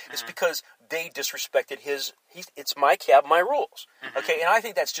gay. It's because they disrespected it's my cab, my rules. Okay. And I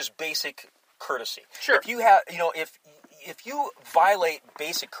think that's just basic courtesy. Sure. If you have, if if you violate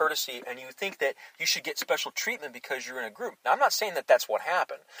basic courtesy and you think that you should get special treatment because you're in a group. Now, I'm not saying that that's what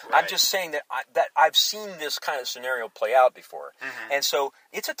happened. Right. I'm just saying that I've seen this kind of scenario play out before. And so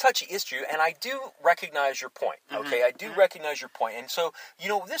it's a touchy issue, and I do recognize your point, okay? I do recognize your point. And so,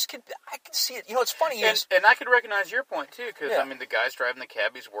 I can see it. It's funny is... And I could recognize your point, too, because, Yeah. I mean, the guy's driving the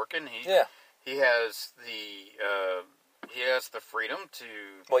cab, he's working, Yeah. he has the freedom to...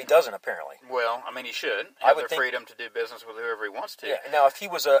 Well, he doesn't, apparently. Well, I mean, he should I have would the think- freedom to do business with whoever he wants to. Yeah. Now, if he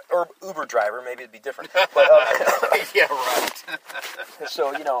was a Uber driver, maybe it'd be different. But Yeah, right.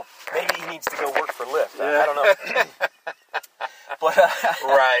 so, maybe he needs to go work for Lyft. I don't know. But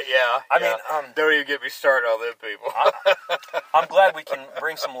Right, yeah. I yeah. mean, don't even get me started on them people. I'm glad we can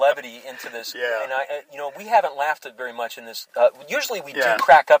bring some levity into this. Yeah. And we haven't laughed at very much in this. Usually we Yeah. do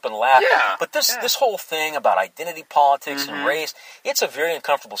crack up and laugh. Yeah. But this whole thing about identity politics and race, it's a very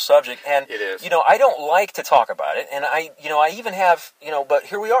uncomfortable subject. And It is. I don't like to talk about it. And I even have but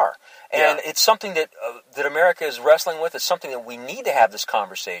here we are. And Yeah. it's something that America is wrestling with. It's something that we need to have this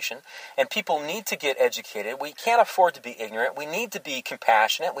conversation, and people need to get educated. We can't afford to be ignorant. We need to be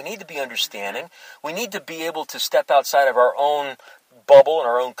compassionate. We need to be understanding. We need to be able to step outside of our own bubble and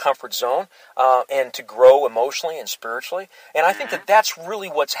our own comfort zone and to grow emotionally and spiritually. And I think that that's really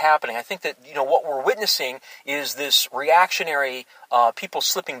what's happening. I think that what we're witnessing is this reactionary people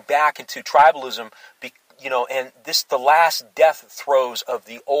slipping back into tribalism. And the last death throes of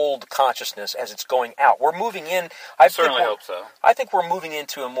the old consciousness as it's going out. We're moving in. I certainly hope so. I think we're moving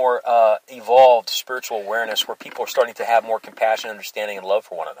into a more evolved spiritual awareness where people are starting to have more compassion, understanding, and love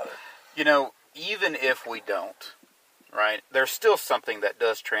for one another. Even if we don't, right, there's still something that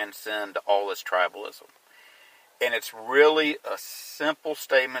does transcend all this tribalism. And it's really a simple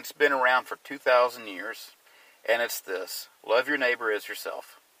statement. It's been around for 2,000 years. And it's this: love your neighbor as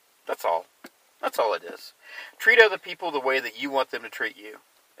yourself. That's all. That's all it is. Treat other people the way that you want them to treat you.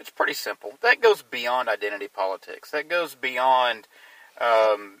 It's pretty simple. That goes beyond identity politics. That goes beyond,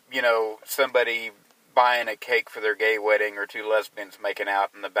 somebody buying a cake for their gay wedding or two lesbians making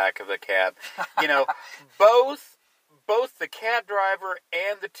out in the back of the cab. Both the cab driver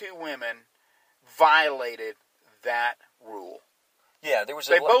and the two women violated that rule. Yeah,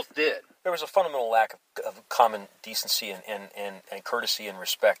 They both did. There was a fundamental lack of common decency and courtesy and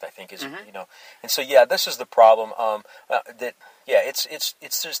respect, I think, is and so this is the problem.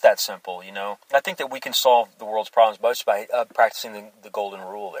 It's just that simple, I think that we can solve the world's problems just by practicing the golden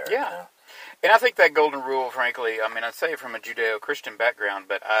rule there. Yeah. And I think that golden rule, frankly, I'd say from a Judeo-Christian background,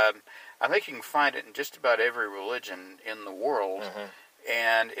 but I think you can find it in just about every religion in the world,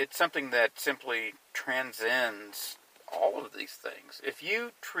 and it's something that simply transcends all of these things. If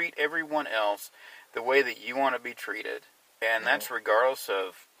you treat everyone else the way that you want to be treated, and that's regardless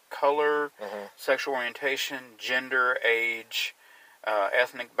of color, sexual orientation, gender, age,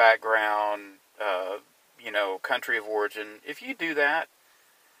 ethnic background, country of origin, if you do that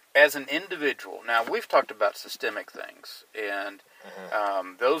as an individual, now we've talked about systemic things, and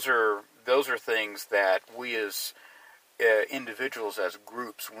those are things that we as individuals, as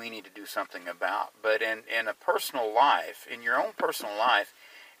groups, we need to do something about. But in a personal life, in your own personal life,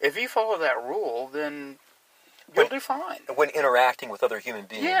 if you follow that rule, then you'll do fine. When interacting with other human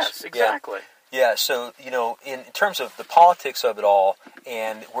beings. Yes, exactly. Yeah, so, in terms of the politics of it all,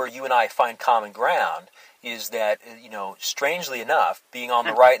 and where you and I find common ground, is that, strangely enough, being on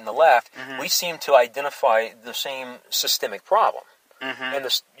the right and the left, we seem to identify the same systemic problem. And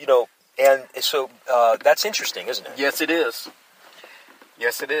this, and so that's interesting, isn't it? Yes, it is.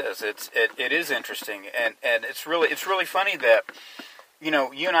 Yes, it is. It is interesting, and it's really funny that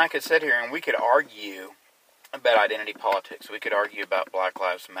you and I could sit here and we could argue about identity politics. We could argue about Black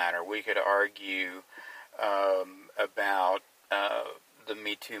Lives Matter. We could argue about the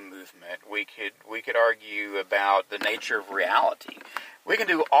Me Too movement. We could argue about the nature of reality. We can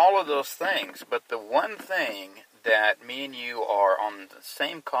do all of those things, but the one thing that me and you are on the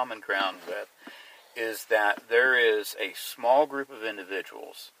same common ground with is that there is a small group of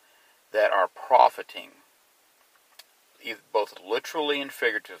individuals that are profiting, both literally and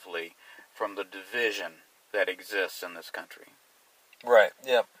figuratively, from the division that exists in this country. Right,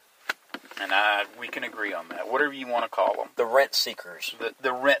 yep. And we can agree on that, whatever you want to call them. The rent seekers.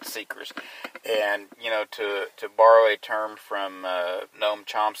 The rent seekers. And, to borrow a term from Noam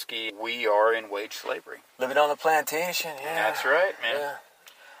Chomsky, we are in wage slavery. Living on the plantation, yeah. That's right, man. Yeah.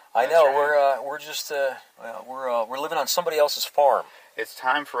 I know, right. We're just, we're living on somebody else's farm. It's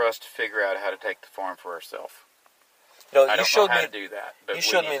time for us to figure out how to take the farm for ourselves. I don't know how to do that. But you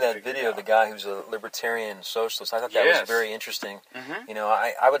showed me that video of the guy who's a libertarian socialist. I thought that was very interesting. Mm-hmm.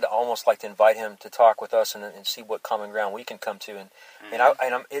 I would almost like to invite him to talk with us and see what common ground we can come to.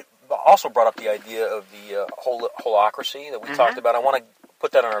 It also brought up the idea of the holacracy that we talked about. I want to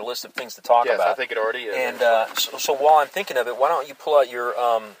put that on our list of things to talk about. Yes, I think it already is. And so while I'm thinking of it, why don't you pull out your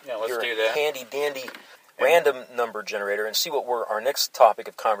handy-dandy random number generator and see what our next topic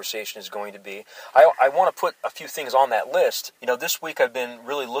of conversation is going to be. I want to put a few things on that list. This week I've been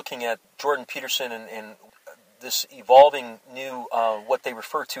really looking at Jordan Peterson and this evolving new, what they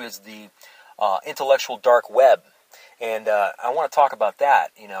refer to as the intellectual dark web. And I want to talk about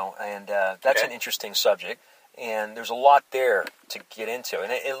that, and that's an interesting subject. And there's a lot there to get into.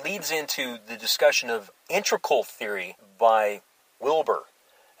 And it leads into the discussion of integral theory by Wilber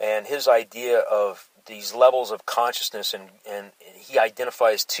and his idea of these levels of consciousness, and he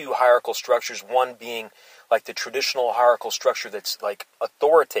identifies two hierarchical structures, one being like the traditional hierarchical structure that's like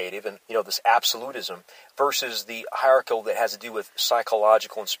authoritative and, this absolutism, versus the hierarchical that has to do with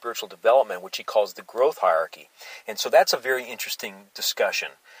psychological and spiritual development, which he calls the growth hierarchy. And so that's a very interesting discussion,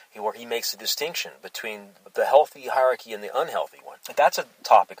 where he makes a distinction between the healthy hierarchy and the unhealthy one. That's a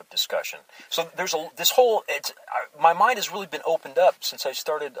topic of discussion. So there's my mind has really been opened up since I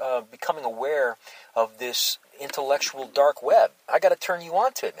started becoming aware of this intellectual dark web. I got to turn you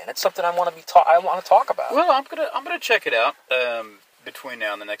on to it, man. It's something I want to talk about. Well, I'm gonna check it out between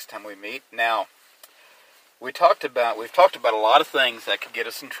now and the next time we meet. Now, we've talked about a lot of things that could get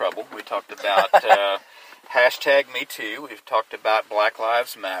us in trouble. We talked about hashtag #MeToo. We've talked about Black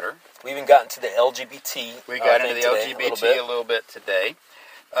Lives Matter. We even gotten to the LGBT. We got into the LGBT a little bit today.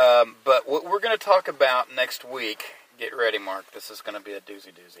 But what we're going to talk about next week, get ready, Mark, this is going to be a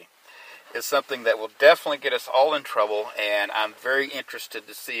doozy, is something that will definitely get us all in trouble, and I'm very interested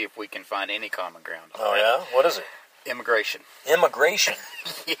to see if we can find any common ground on it. Yeah? What is it? Immigration. Immigration?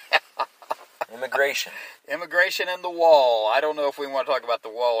 Yeah. Immigration and the wall. I don't know if we want to talk about the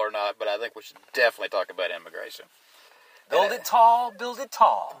wall or not, but I think we should definitely talk about immigration. Build it tall, build it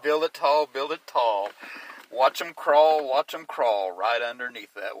tall. Build it tall, build it tall. Watch them crawl right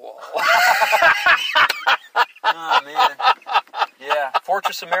underneath that wall. Oh, man. Yeah,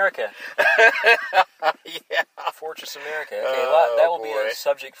 Fortress America. Yeah. Fortress America. Okay, that will be a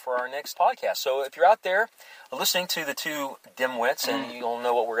subject for our next podcast. So if you're out there listening to the two dimwits, and you'll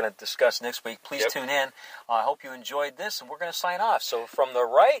know what we're going to discuss next week, please tune in. I hope you enjoyed this, and we're going to sign off. So from the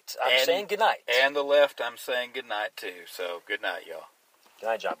right, I'm saying good night. And the left, I'm saying good night, too. So good night, y'all. Good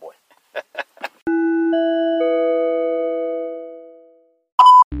night, John Boy.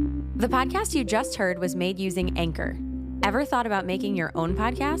 The podcast you just heard was made using Anchor. Ever thought about making your own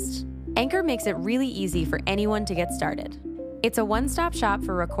podcast? Anchor makes it really easy for anyone to get started. It's a one-stop shop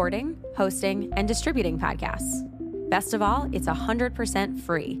for recording, hosting, and distributing podcasts. Best of all, it's 100%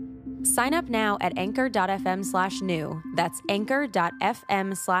 free. Sign up now at anchor.fm/new. That's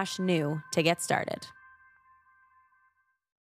anchor.fm/new to get started.